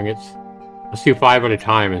 22 ingots. Let's do 5 at a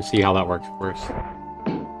time and see how that works for us.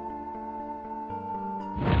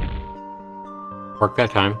 Work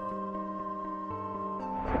that time.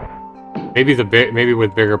 Maybe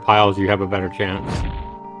with bigger piles you have a better chance.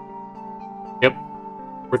 Yep.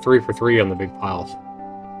 We're 3 for 3 on the big piles.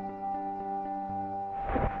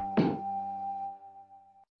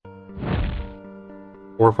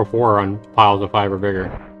 Four for 4 on piles of 5 or bigger.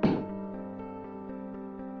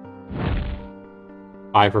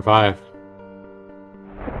 5 for 5.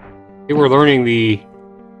 I think we're learning the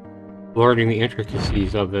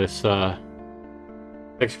intricacies of this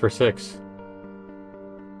 6 for 6.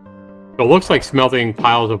 So it looks like smelting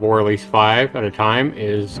piles of ore at least 5 at a time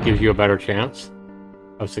gives you a better chance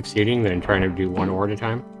of succeeding than trying to do 1 ore at a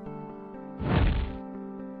time.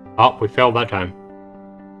 Oh, we failed that time.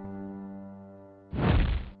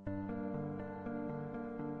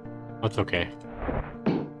 That's okay.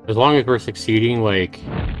 As long as we're succeeding like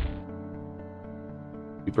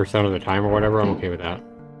 2% of the time or whatever, I'm okay with that.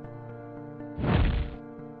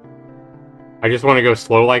 I just want to go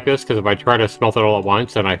slow like this, because if I try to smelt it all at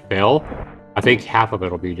once and I fail, I think half of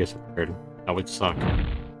it will be disappeared. That would suck.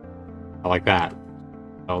 I like that.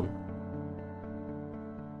 So,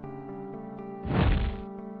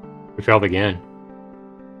 we failed again.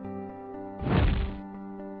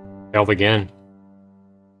 Failed again.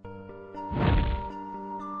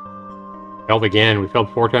 Failed again. We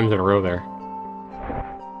failed 4 times in a row there.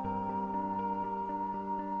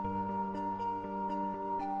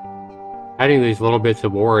 Adding these little bits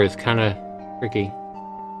of ore is kind of tricky.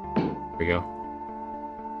 There we go.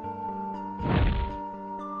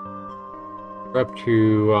 We're up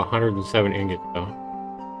to 107 ingots though.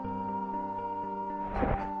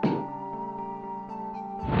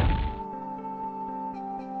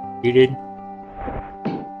 Heated.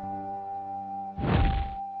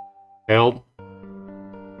 Failed.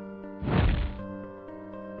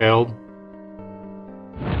 Failed.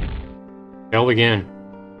 Failed again.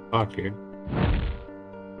 Fuck, dude.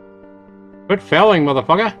 Quit failing,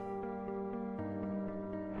 motherfucker!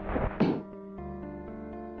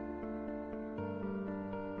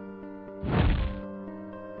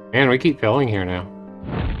 Man, we keep failing here now.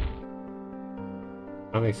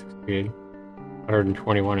 Oh, they succeeded.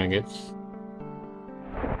 121 ingots.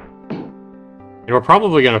 And we're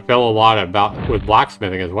probably going to fail a lot with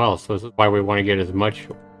blacksmithing as well, so this is why we want to get as much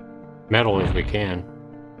metal as we can.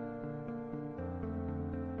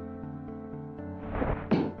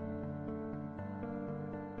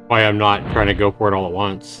 Why I'm not trying to go for it all at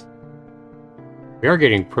once. We are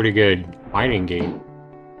getting pretty good mining gain.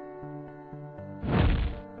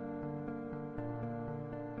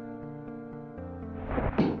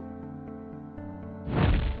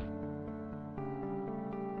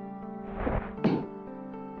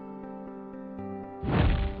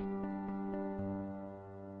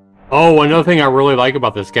 Oh, another thing I really like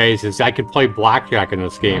about this, guys, is I can play blackjack in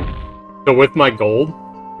this game. So with my gold,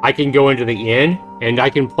 I can go into the inn, and I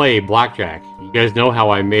can play blackjack. You guys know how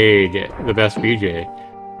I made the best BJ.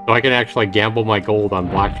 So I can actually gamble my gold on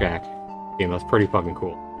blackjack. Game, that's pretty fucking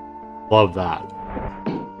cool. Love that.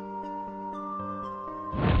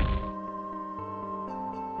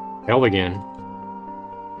 Failed again.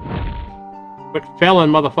 Quit failing,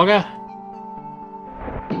 motherfucker!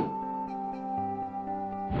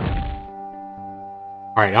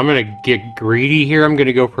 Alright, I'm gonna get greedy here. I'm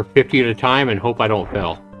gonna go for 50 at a time and hope I don't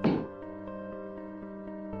fail.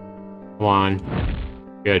 Come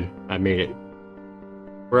on. Good. I made it.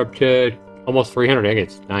 We're up to almost 300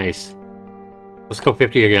 ingots. Nice. Let's go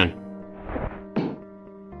 50 again.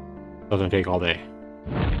 Doesn't take all day.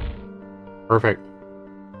 Perfect.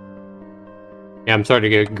 Yeah, I'm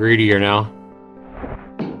starting to get greedier now.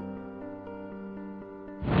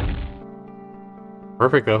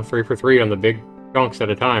 Perfect though. 3 for 3 on the big chunks at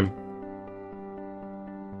a time.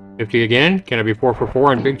 50 again. Can it be 4 for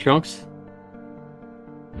 4 on big chunks?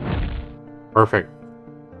 Perfect.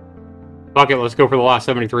 Fuck it, let's go for the last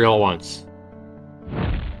 73 all at once.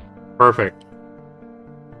 Perfect.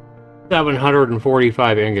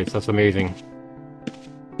 745 ingots, that's amazing.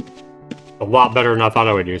 A lot better than I thought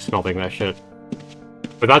I would do smelting that shit.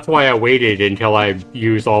 But that's why I waited until I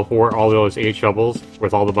used all those 8 shovels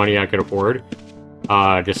with all the money I could afford.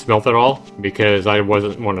 To smelt it all, because I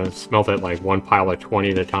wasn't want to smelt it like one pile of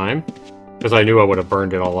 20 at a time, because I knew I would have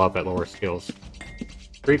burned it all up at lower skills.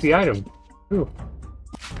 Creepy item. Ooh.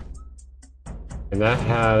 And that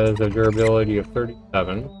has a durability of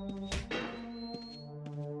 37.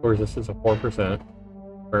 Or this is a 4%.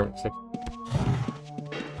 Or 6.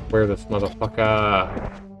 Where this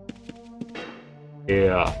motherfucker?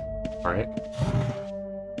 Yeah. Alright.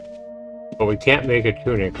 But we can't make a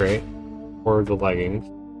tunic, right? Or the leggings.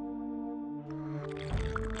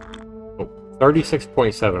 Oh,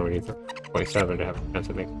 36.7. We need 36.7 to have a chance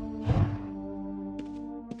of making.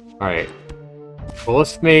 Alright. Well,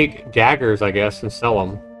 let's make daggers, I guess, and sell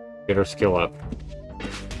them. Get our skill up.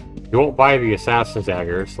 You won't buy the assassin's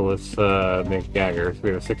dagger, so let's make daggers.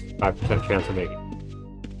 We have a 65% chance of making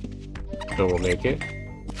it. So we'll make it.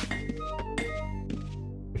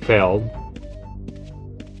 We failed.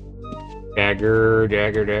 Dagger,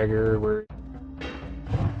 dagger, dagger, where?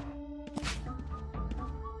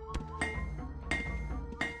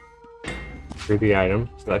 Creepy item,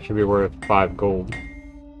 so that should be worth 5 gold.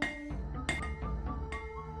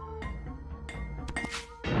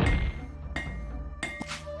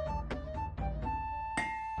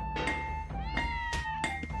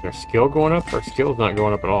 Is our skill going up? Our skill's not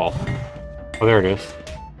going up at all. Oh, there it is.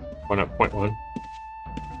 Went up 0.1.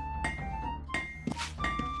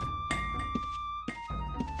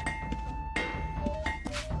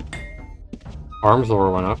 Arms lower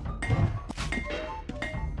went up.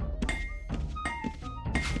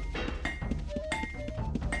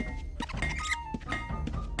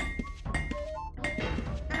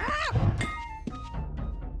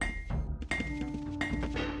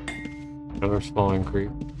 Another small increase.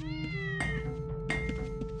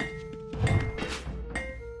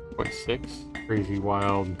 0.6. Crazy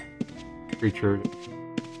wild creature.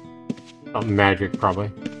 Something magic,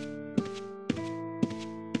 probably.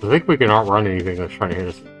 I think we can outrun anything that's trying to hit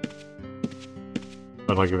us.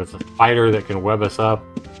 But like if it's a spider that can web us up,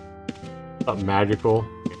 something magical.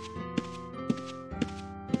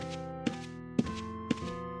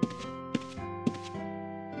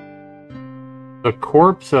 The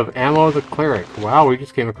corpse of Ammo the Cleric. Wow, we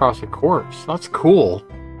just came across a corpse. That's cool.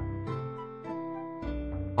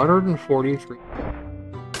 143.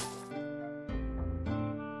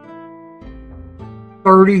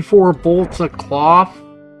 34 bolts of cloth.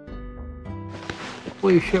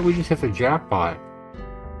 Holy shit, we just hit the jackpot.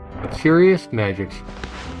 A curious magic.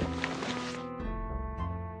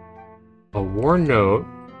 A worn note.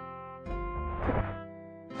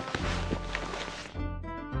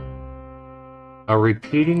 A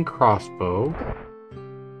repeating crossbow.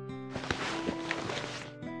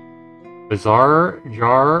 Bizarre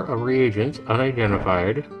jar of reagents,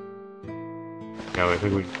 unidentified. Yeah, I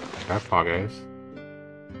think we jackpot, guys.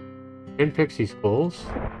 10 pixie skulls.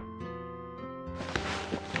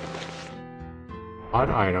 Odd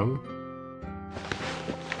item.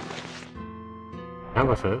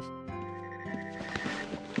 Amethyst.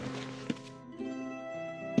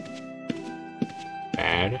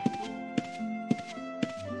 Bad.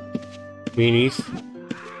 Weenies.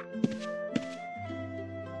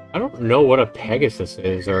 I don't know what a Pegasus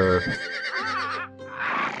is, or...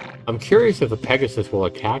 I'm curious if the Pegasus will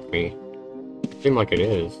attack me. Seems like it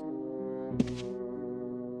is.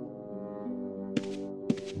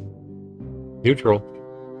 Neutral.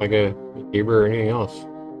 Like a zebra or anything else.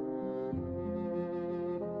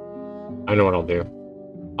 I know what I'll do.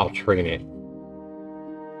 I'll train it.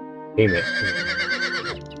 Tame it.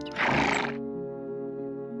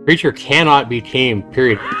 Creature cannot be tamed,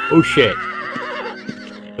 period. Oh shit.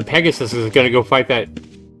 The Pegasus is gonna go fight that...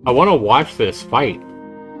 I want to watch this fight.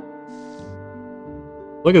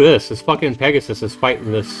 Look at this. This fucking Pegasus is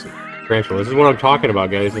fighting this tarantula. This is what I'm talking about,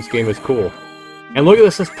 guys. This game is cool. And look at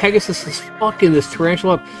this. This Pegasus is fucking this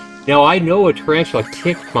tarantula up. Now, I know a tarantula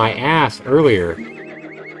kicked my ass earlier.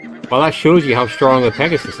 Well, that shows you how strong the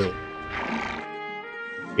Pegasus is.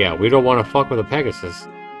 Yeah, we don't want to fuck with a Pegasus.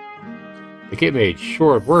 The kid made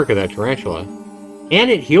short work of that tarantula. And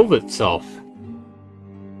it healed itself.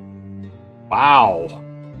 Wow.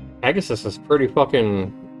 Pegasus is pretty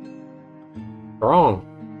fucking strong.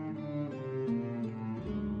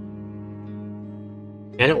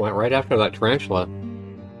 And it went right after that tarantula.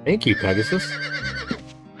 Thank you, Pegasus.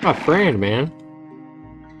 My friend, man.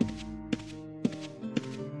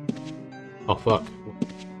 Oh, fuck.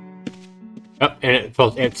 Oh, and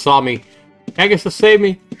it saw me. Pegasus, save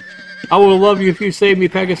me. I would love you if you saved me,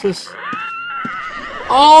 Pegasus.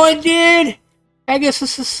 Oh, it did!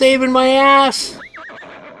 Pegasus is saving my ass.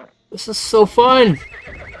 This is so fun.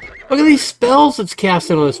 Look at these spells it's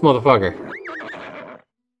casting on this motherfucker.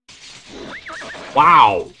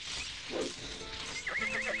 Wow.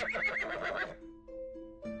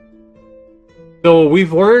 So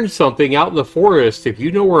we've learned something out in the forest. If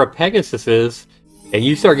you know where a Pegasus is, and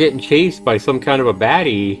you start getting chased by some kind of a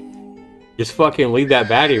baddie, just fucking lead that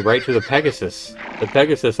baddie right to the Pegasus. The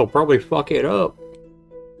Pegasus will probably fuck it up.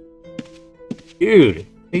 Dude,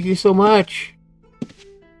 thank you so much.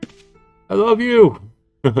 I love you.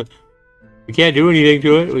 We can't do anything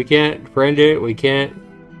to it. We can't friend it. We can't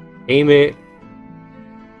aim it.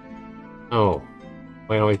 Oh.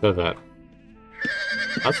 Why always does that?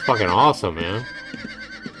 That's fucking awesome, man.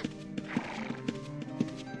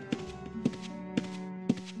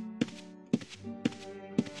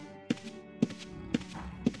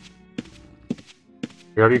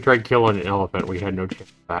 We already tried killing an elephant. We had no chance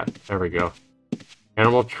of that. There we go.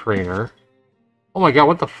 Animal trainer. Oh my god,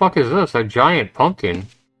 what the fuck is this? A giant pumpkin.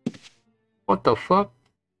 What the fuck?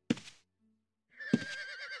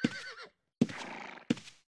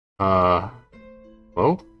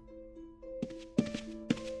 Whoa?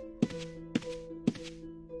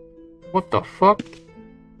 What the fuck?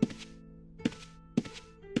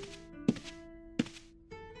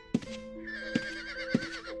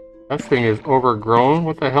 That thing is overgrown.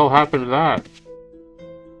 What the hell happened to that?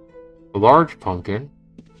 A large pumpkin.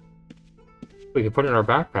 We can put it in our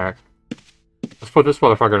backpack. Let's put this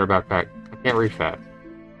motherfucker in our backpack. I can't reach that.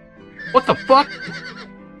 What the fuck?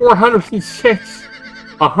 406!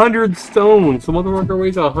 100 stones! The motherfucker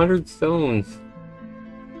weighs 100 stones.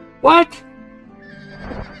 What?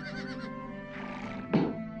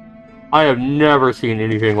 I have never seen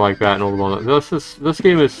anything like that in Ultima. This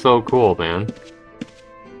game is so cool, man.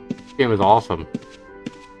 This game is awesome.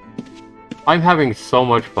 I'm having so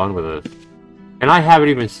much fun with this. And I haven't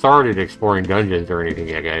even started exploring dungeons or anything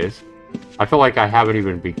yet, guys. I feel like I haven't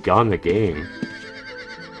even begun the game.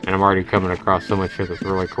 And I'm already coming across so much shit that's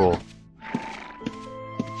really cool.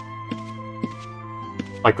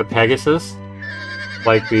 Like the Pegasus.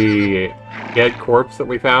 Like the dead corpse that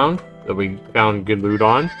we found good loot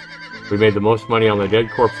on. We made the most money on the dead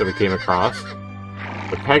corpse that we came across.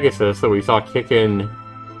 The Pegasus that we saw kicking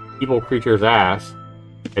evil creature's ass.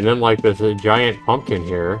 And then like this giant pumpkin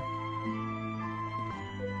here.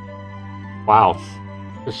 Wow.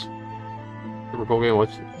 This super cool game.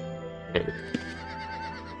 What's it?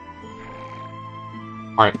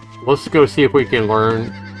 Alright, let's go see if we can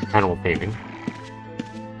learn animal taming.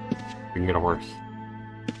 We can get a horse.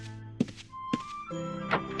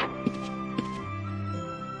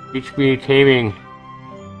 Teach me taming.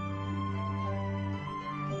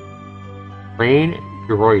 Train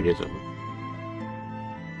droidism.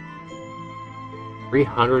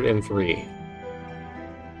 303.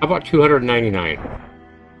 How about 299?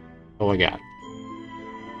 All I got.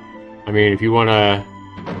 I mean, if you want to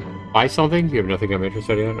buy something, you have nothing I'm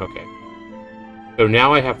interested in? Okay. So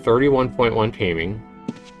now I have 31.1 taming.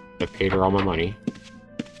 I paid her all my money.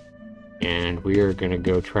 And we are going to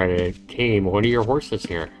go try to tame one of your horses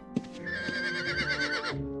here.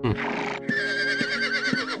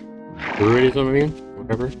 Druidism, I mean?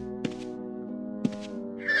 Whatever.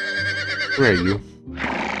 Where are you?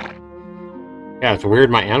 Yeah, it's weird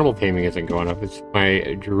my animal taming isn't going up. It's my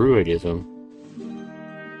druidism.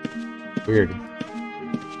 Weird.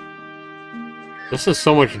 This is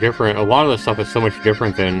so much different. A lot of the stuff is so much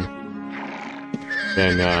different than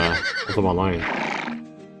Ultima Online.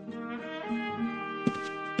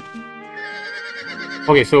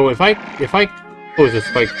 Okay, so if I close this,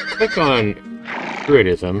 if I click on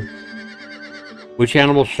druidism, which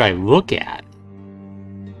animal should I look at?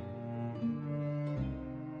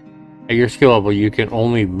 At your skill level, you can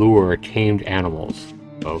only lure tamed animals.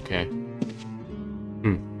 Okay.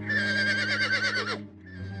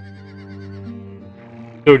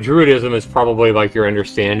 So druidism is probably like your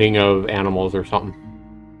understanding of animals or something.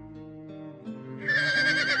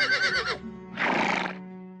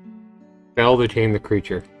 Fail to tame the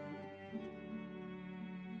creature.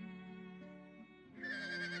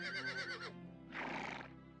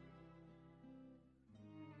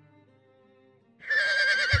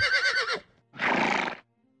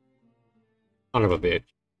 Son of a bitch.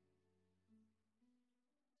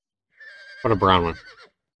 What a brown one.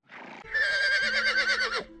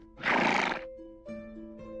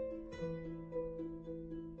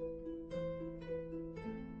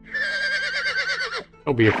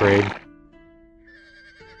 Don't be afraid.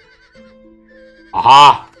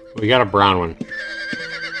 Aha! We got a brown one.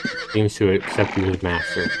 Seems to accept you as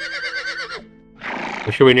master.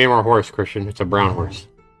 What should we name our horse, Christian? It's a brown horse.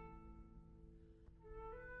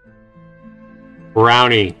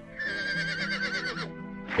 Brownie.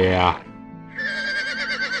 Yeah.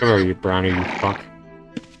 Come here, you brownie, you fuck.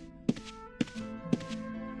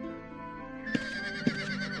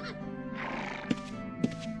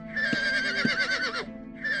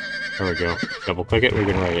 There we go. Double click it, we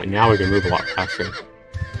can ride it. Now we can move a lot faster.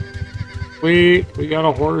 Sweet! We got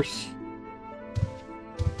a horse.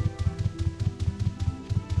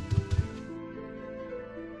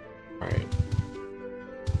 Alright.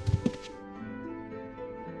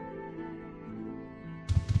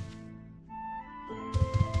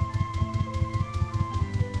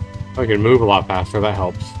 I can move a lot faster, that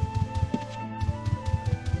helps.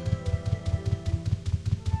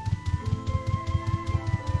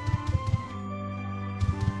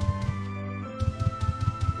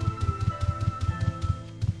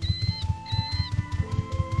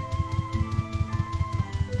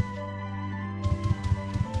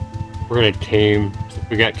 We're gonna tame,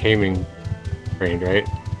 we got taming trained, right?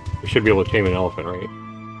 We should be able to tame an elephant, right?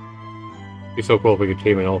 It'd be so cool if we could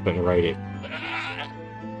tame an elephant and ride it.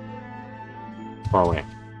 Far away.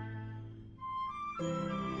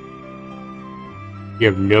 You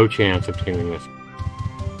have no chance of taming this.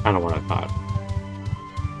 Kind of what I thought.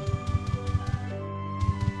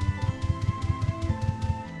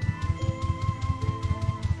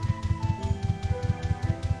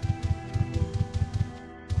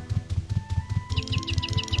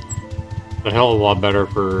 A hell of a lot better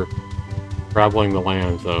for traveling the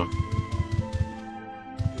lands, though.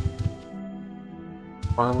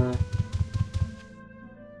 Farmer.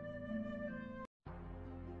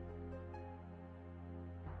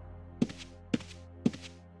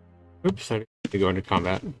 Oops, I need to go into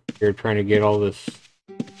combat. You're trying to get all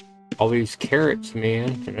these carrots, man,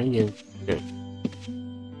 and onions. Shit.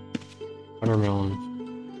 Watermelons.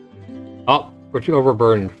 Oh, we're too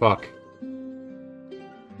overburdened. Fuck.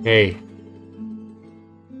 Hey.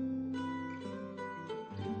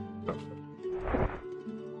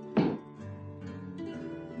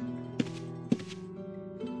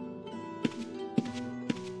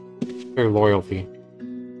 Their loyalty.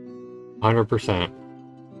 100%.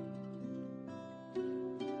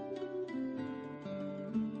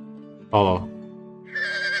 Follow.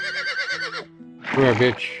 Come here,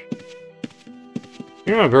 bitch.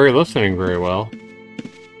 You're not listening very well.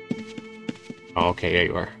 Oh, okay, yeah,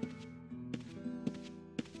 you are.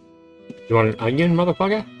 You want an onion,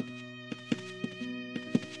 motherfucker?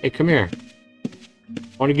 Hey, come here.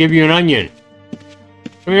 I want to give you an onion.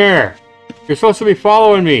 Come here. You're supposed to be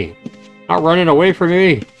following me, not running away from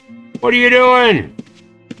me. What are you doing?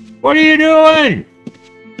 What are you doing?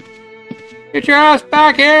 Get your ass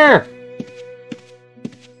back here!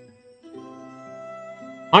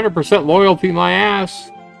 100% loyalty, my ass.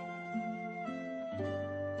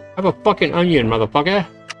 Have a fucking onion, motherfucker.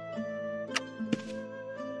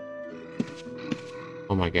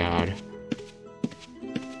 Oh my god.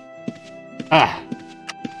 Ah.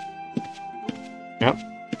 Yep.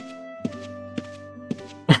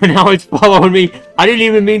 Now it's following me. I didn't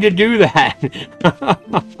even mean to do that.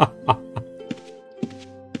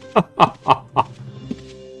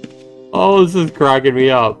 Oh, this is cracking me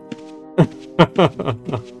up.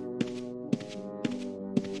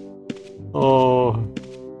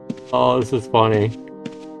 Oh, this is funny.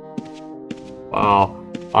 Wow.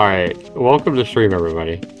 Alright, welcome to stream,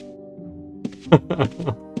 everybody.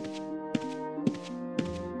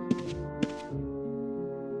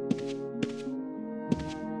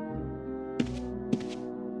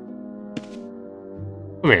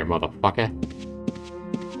 Come here, motherfucker.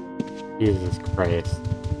 Jesus Christ.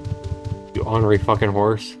 You ornery fucking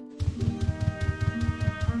horse.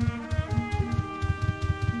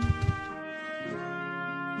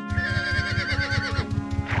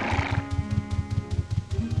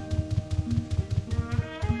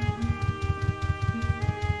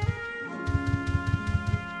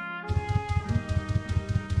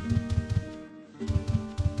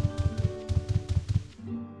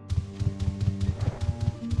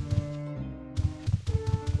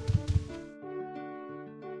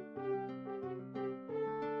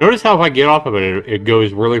 Notice how if I get off of it, it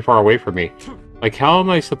goes really far away from me. Like, how am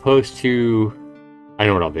I supposed to... I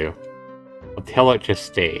know what I'll do. I'll tell it to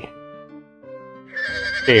stay.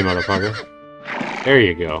 Stay, motherfucker. There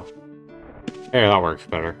you go. There, that works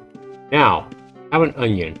better. Now, have an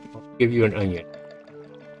onion. I'll give you an onion.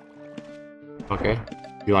 Okay?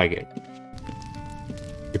 You like it.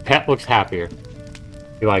 Your pet looks happier.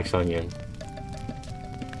 He likes onion.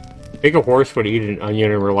 Think a horse would eat an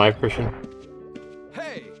onion in real life, Christian?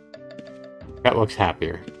 That looks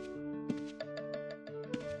happier.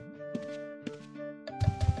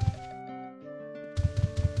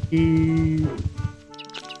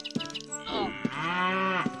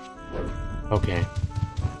 Okay.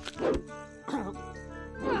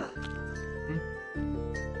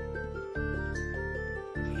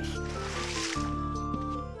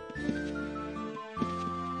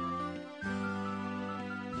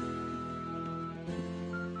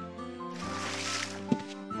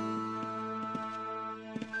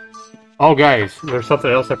 Oh, guys, there's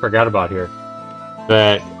something else I forgot about here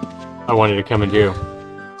that I wanted to come and do.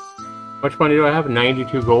 How much money do I have?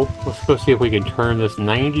 92 gold. Let's go see if we can turn this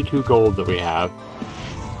 92 gold that we have.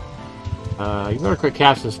 You better quit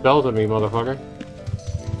casting spells on me, motherfucker.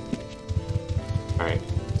 Alright.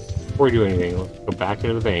 Before we do anything, let's go back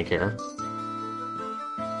into the bank here.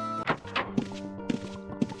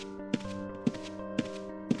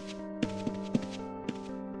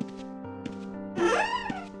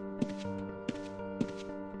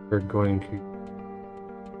 We're going to...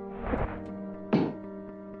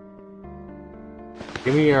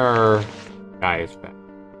 Give me our guys back.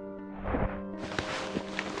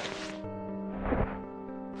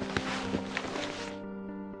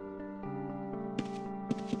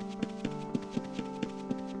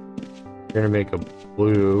 We're gonna make a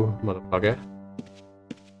blue motherfucker.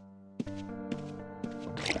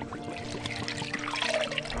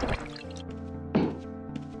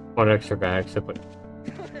 One extra bag, simply.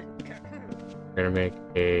 We're gonna make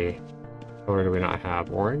a... Or do we not have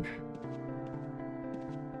orange?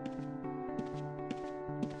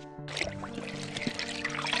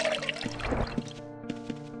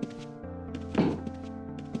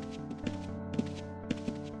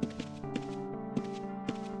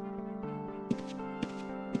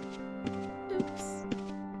 Oops.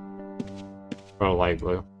 Oh, light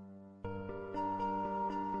blue.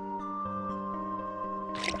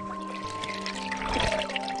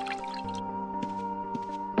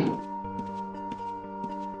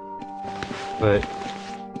 But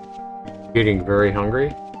getting very hungry.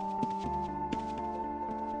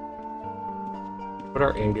 Put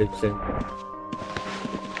our ingots in.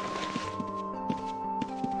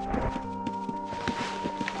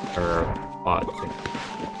 Our pots in.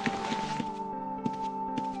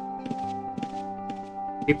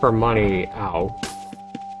 Keep our money out.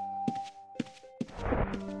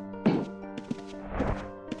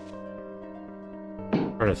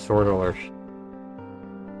 Trying to sort all our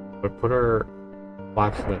but put our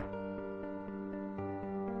blacksmith.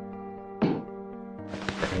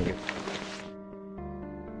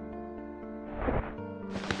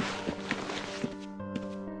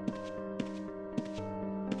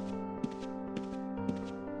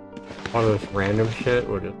 All this random shit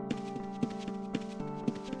would just...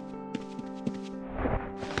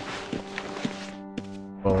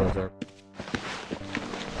 Well, is there...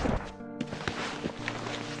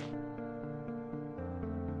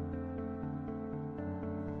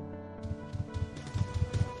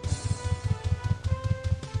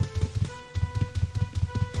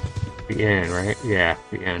 The end, right? Yeah,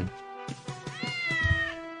 the end.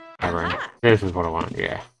 Alright, this is what I want,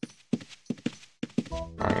 yeah.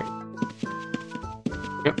 Alright.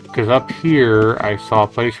 Yep, because up here I saw a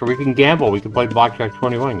place where we can gamble. We can play Blackjack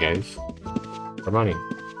 21, guys. For money.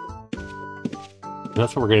 And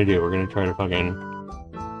that's what we're gonna do. We're gonna try to fucking...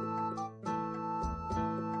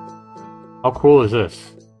 How cool is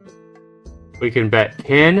this? We can bet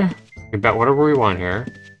 10. We can bet whatever we want here.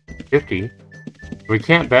 50. We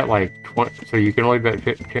can't bet like 20, so you can only bet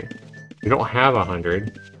 50. We don't have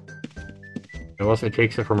 100. Unless it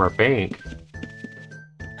takes it from our bank.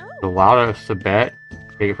 It allowed us to bet,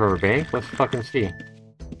 take it from our bank? Let's fucking see.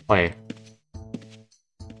 Play.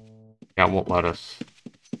 Yeah, it won't let us.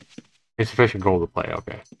 Insufficient gold to play,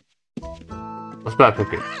 okay. Let's bet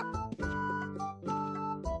 50.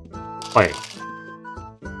 Play.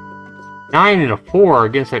 9 and a 4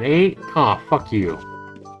 against an 8? Oh, fuck you.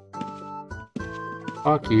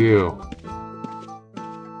 Fuck you.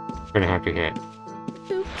 Gonna have to hit.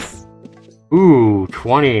 Oops. Ooh,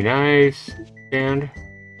 20. Nice. And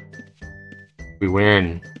we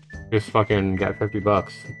win. Just fucking got 50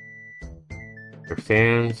 bucks. There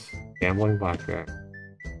stands gambling blackjack.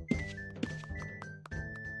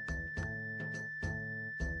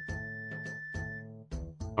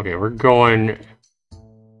 Okay, we're going.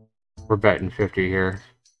 We're betting 50 here.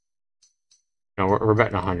 No, we're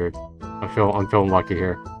betting 100. I'm feeling lucky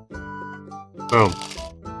here. Boom.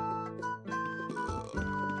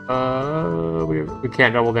 We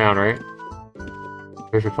can't double down, right?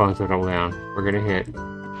 There's your funds to double down. We're gonna hit.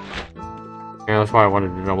 Yeah, that's why I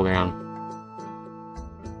wanted to double down.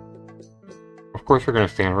 Of course we're gonna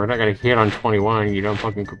stand. We're not gonna hit on 21, you dumb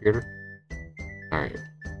fucking computer. Alright.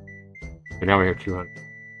 So now we have 200.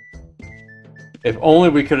 If only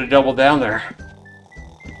we could have doubled down there.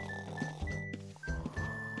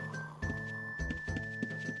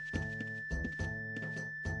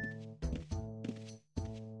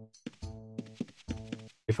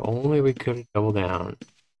 If only we could have doubled down.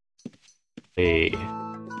 Hey.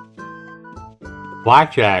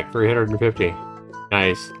 Blackjack, 350.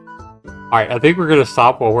 Nice. Alright, I think we're gonna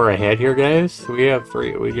stop while we're ahead here, guys. We have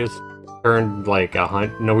 3. We just turned like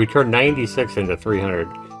 100. No, we turned 96 into 300.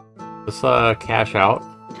 Let's cash out.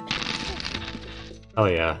 Oh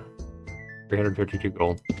yeah. 352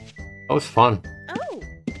 gold. That was fun. Oh.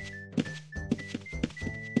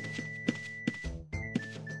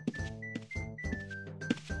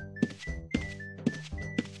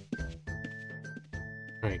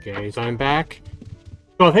 Alright guys, I'm back.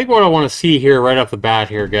 So I think what I want to see here right off the bat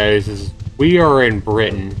here, guys, is we are in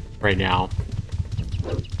Britain right now.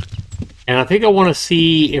 And I think I want to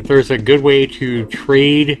see if there's a good way to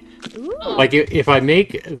trade. Ooh. Like, if I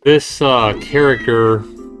make this character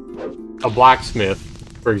a blacksmith,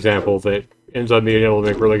 for example, that ends up being able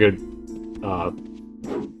to make really good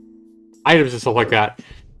items and stuff like that.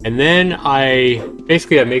 And then I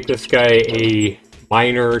make this guy a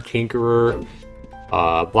miner, tinkerer,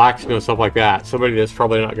 blacksmith, stuff like that. Somebody that's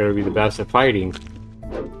probably not going to be the best at fighting.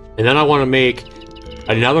 And then I want to make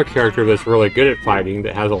another character that's really good at fighting,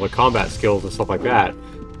 that has all the combat skills and stuff like that.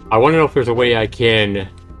 I want to know if there's a way I can,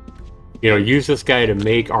 you know, use this guy to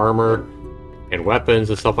make armor and weapons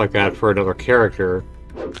and stuff like that for another character.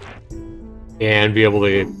 And be able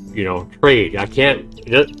to, you know, trade. I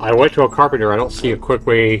went to a carpenter. I don't see a quick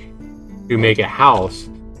way to make a house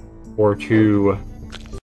or to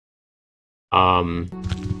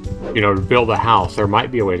you know, to build a house. There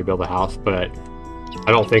might be a way to build a house, but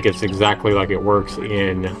I don't think it's exactly like it works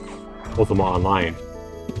in Ultima Online.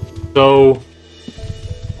 So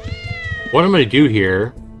what I'm going to do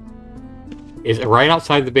here is right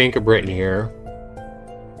outside the Bank of Britain here.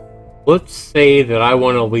 Let's say that I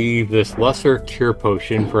want to leave this lesser cure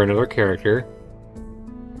potion for another character.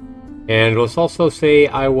 And let's also say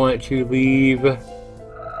I want to leave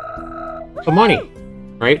some money,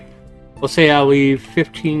 right? Let's say I leave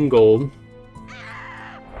 15 gold.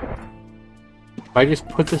 If I just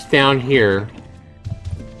put this down here,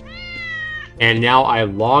 and now I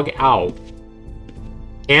log out,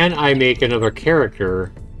 can I make another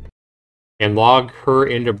character and log her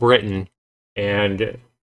into Britain and,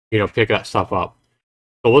 you know, pick that stuff up?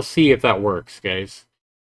 So let's see if that works, guys.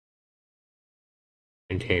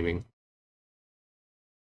 And taming.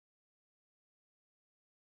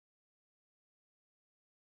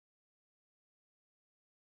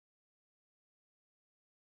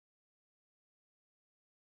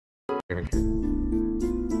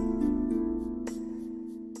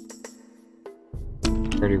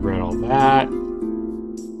 Already read all that.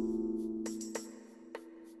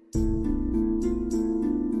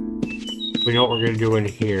 We know what we're going to do in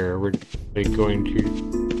here. We're going to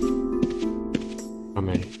come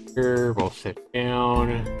in here. We'll sit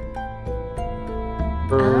down.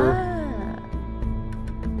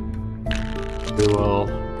 We will.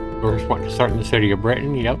 We're just wanting to start in the city of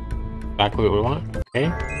Britain. Yep, exactly what we want.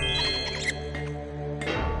 Okay.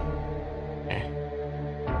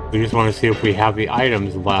 We just want to see if we have the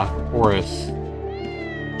items left for us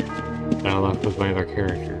that I left with my other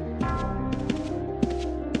character.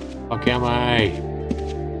 Fuck am I?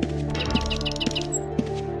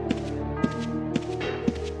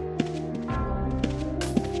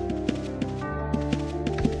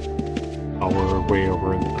 Oh, we're way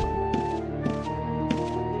over in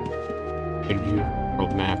the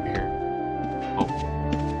world map here. Oh.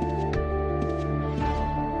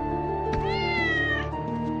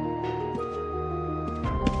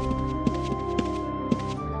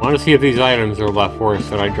 I want to see if these items are left for us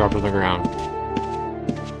that I dropped on the ground.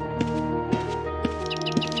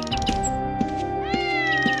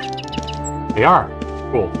 They are.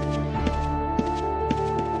 Cool.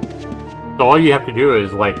 So all you have to do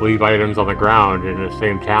is, like, leave items on the ground in the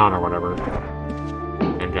same town or whatever.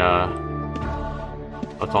 And,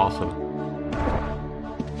 that's awesome.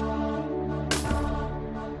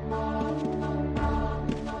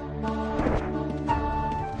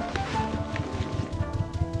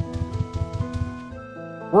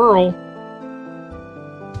 Whirl.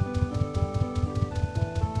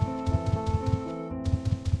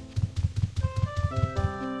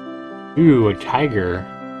 Ooh, a tiger.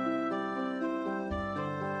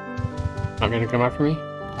 Not gonna come after me?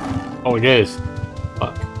 Oh, it is.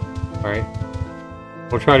 Fuck. Alright.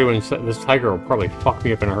 We'll try to inset. This tiger will probably fuck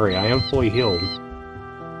me up in a hurry. I am fully healed.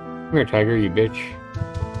 Come here, tiger, you bitch.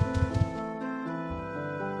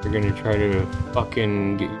 You're gonna try to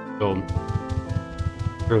fucking get you killed.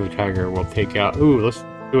 Sure, the tiger will take out. Ooh, let's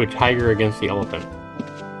do a tiger against the elephant.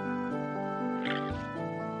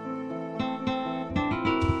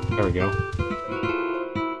 There we go.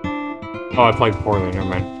 Oh, I played poorly. Never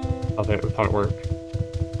mind. I thought it worked.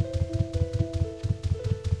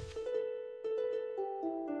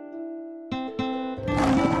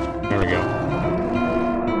 There we go.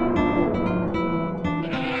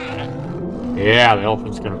 Yeah, the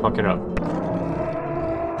elephant's gonna fuck it up.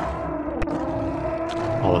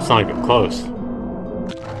 Oh, it's not even close.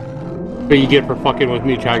 What you get for fucking with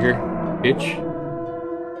me, tiger, bitch?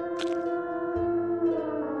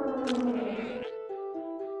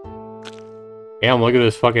 Damn, look at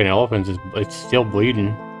this fucking elephant. It's still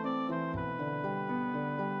bleeding.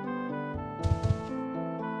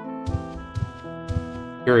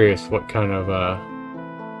 Curious what kind of,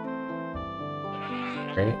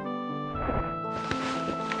 right?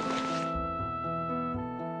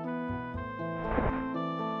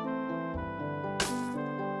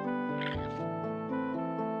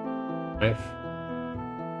 Knife.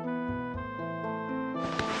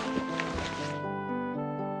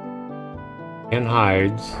 And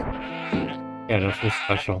hides. Yeah, nothing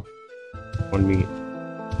special. One meat.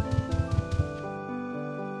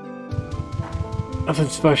 Nothing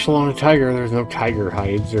special on a tiger. There's no tiger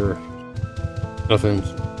hides or nothing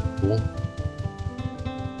cool.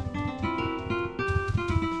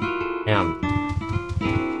 Damn.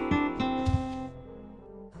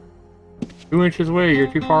 2 inches away.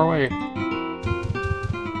 You're too far away.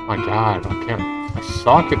 Oh my god, I can't. I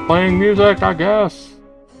suck at playing music, I guess.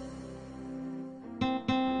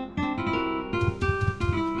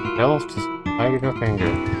 Else just hiding a finger.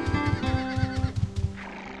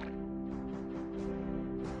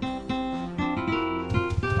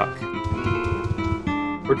 Fuck.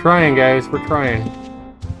 We're trying, guys. We're trying.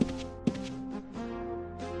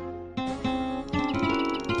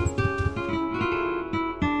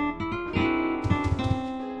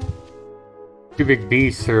 Two big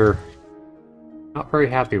beasts are not very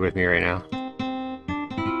happy with me right now.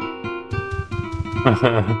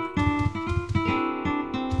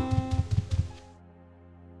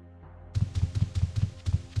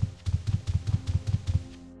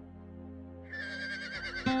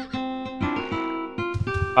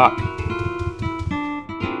 Fuck.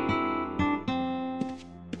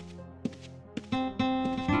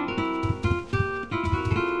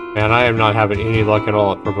 Man, I am not having any luck at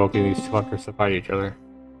all at provoking these fuckers to fight each other.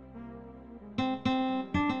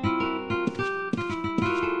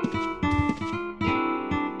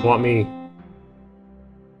 Want me?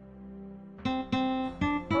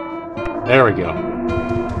 There we go.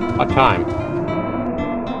 What time?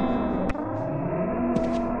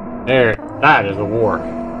 There. That is a war.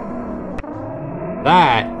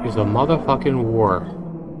 That is a motherfucking war.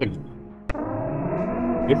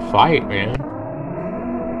 Good fight, man.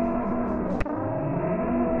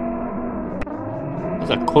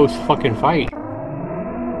 That's a close fucking fight.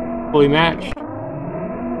 Fully matched.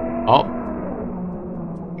 Oh.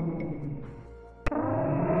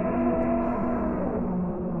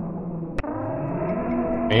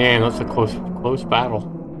 Man, that's a close battle.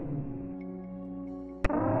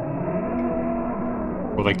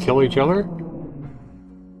 Will they kill each other?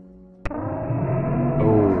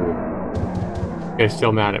 Oh. You guys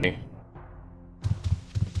still mad at me.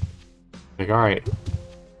 Like, alright.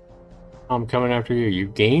 I'm coming after you. You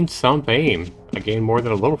gained some fame. I gained more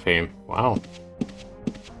than a little fame. Wow.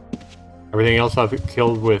 Everything else I've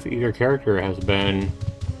killed with either character has been...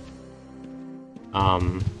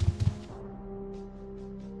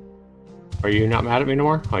 Are you not mad at me no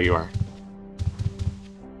more? Oh, you are.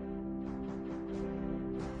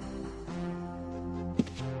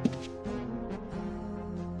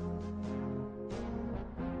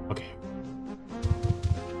 Okay.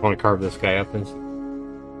 I want to carve this guy up and...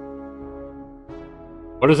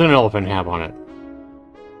 What does an elephant have on it?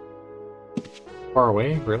 Far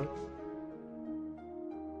away? Really?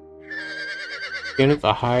 Skin at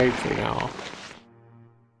the hides right now.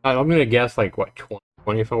 I'm gonna guess like what,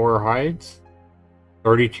 24 hides?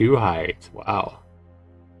 32 hides. Wow.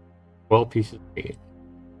 12 pieces of meat.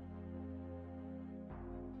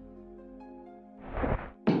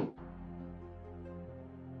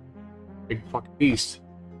 Big fucking beast.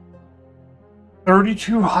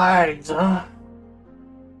 32 hides, huh?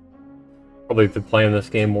 Probably be playing this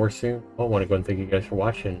game more soon. I want to go and thank you guys for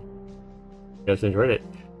watching. You guys enjoyed it.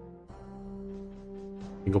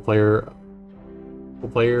 Single player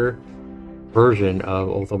version of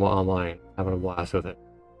Ultima Online. Having a blast with it.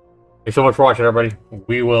 Thanks so much for watching, everybody.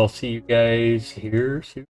 We will see you guys here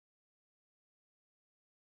soon.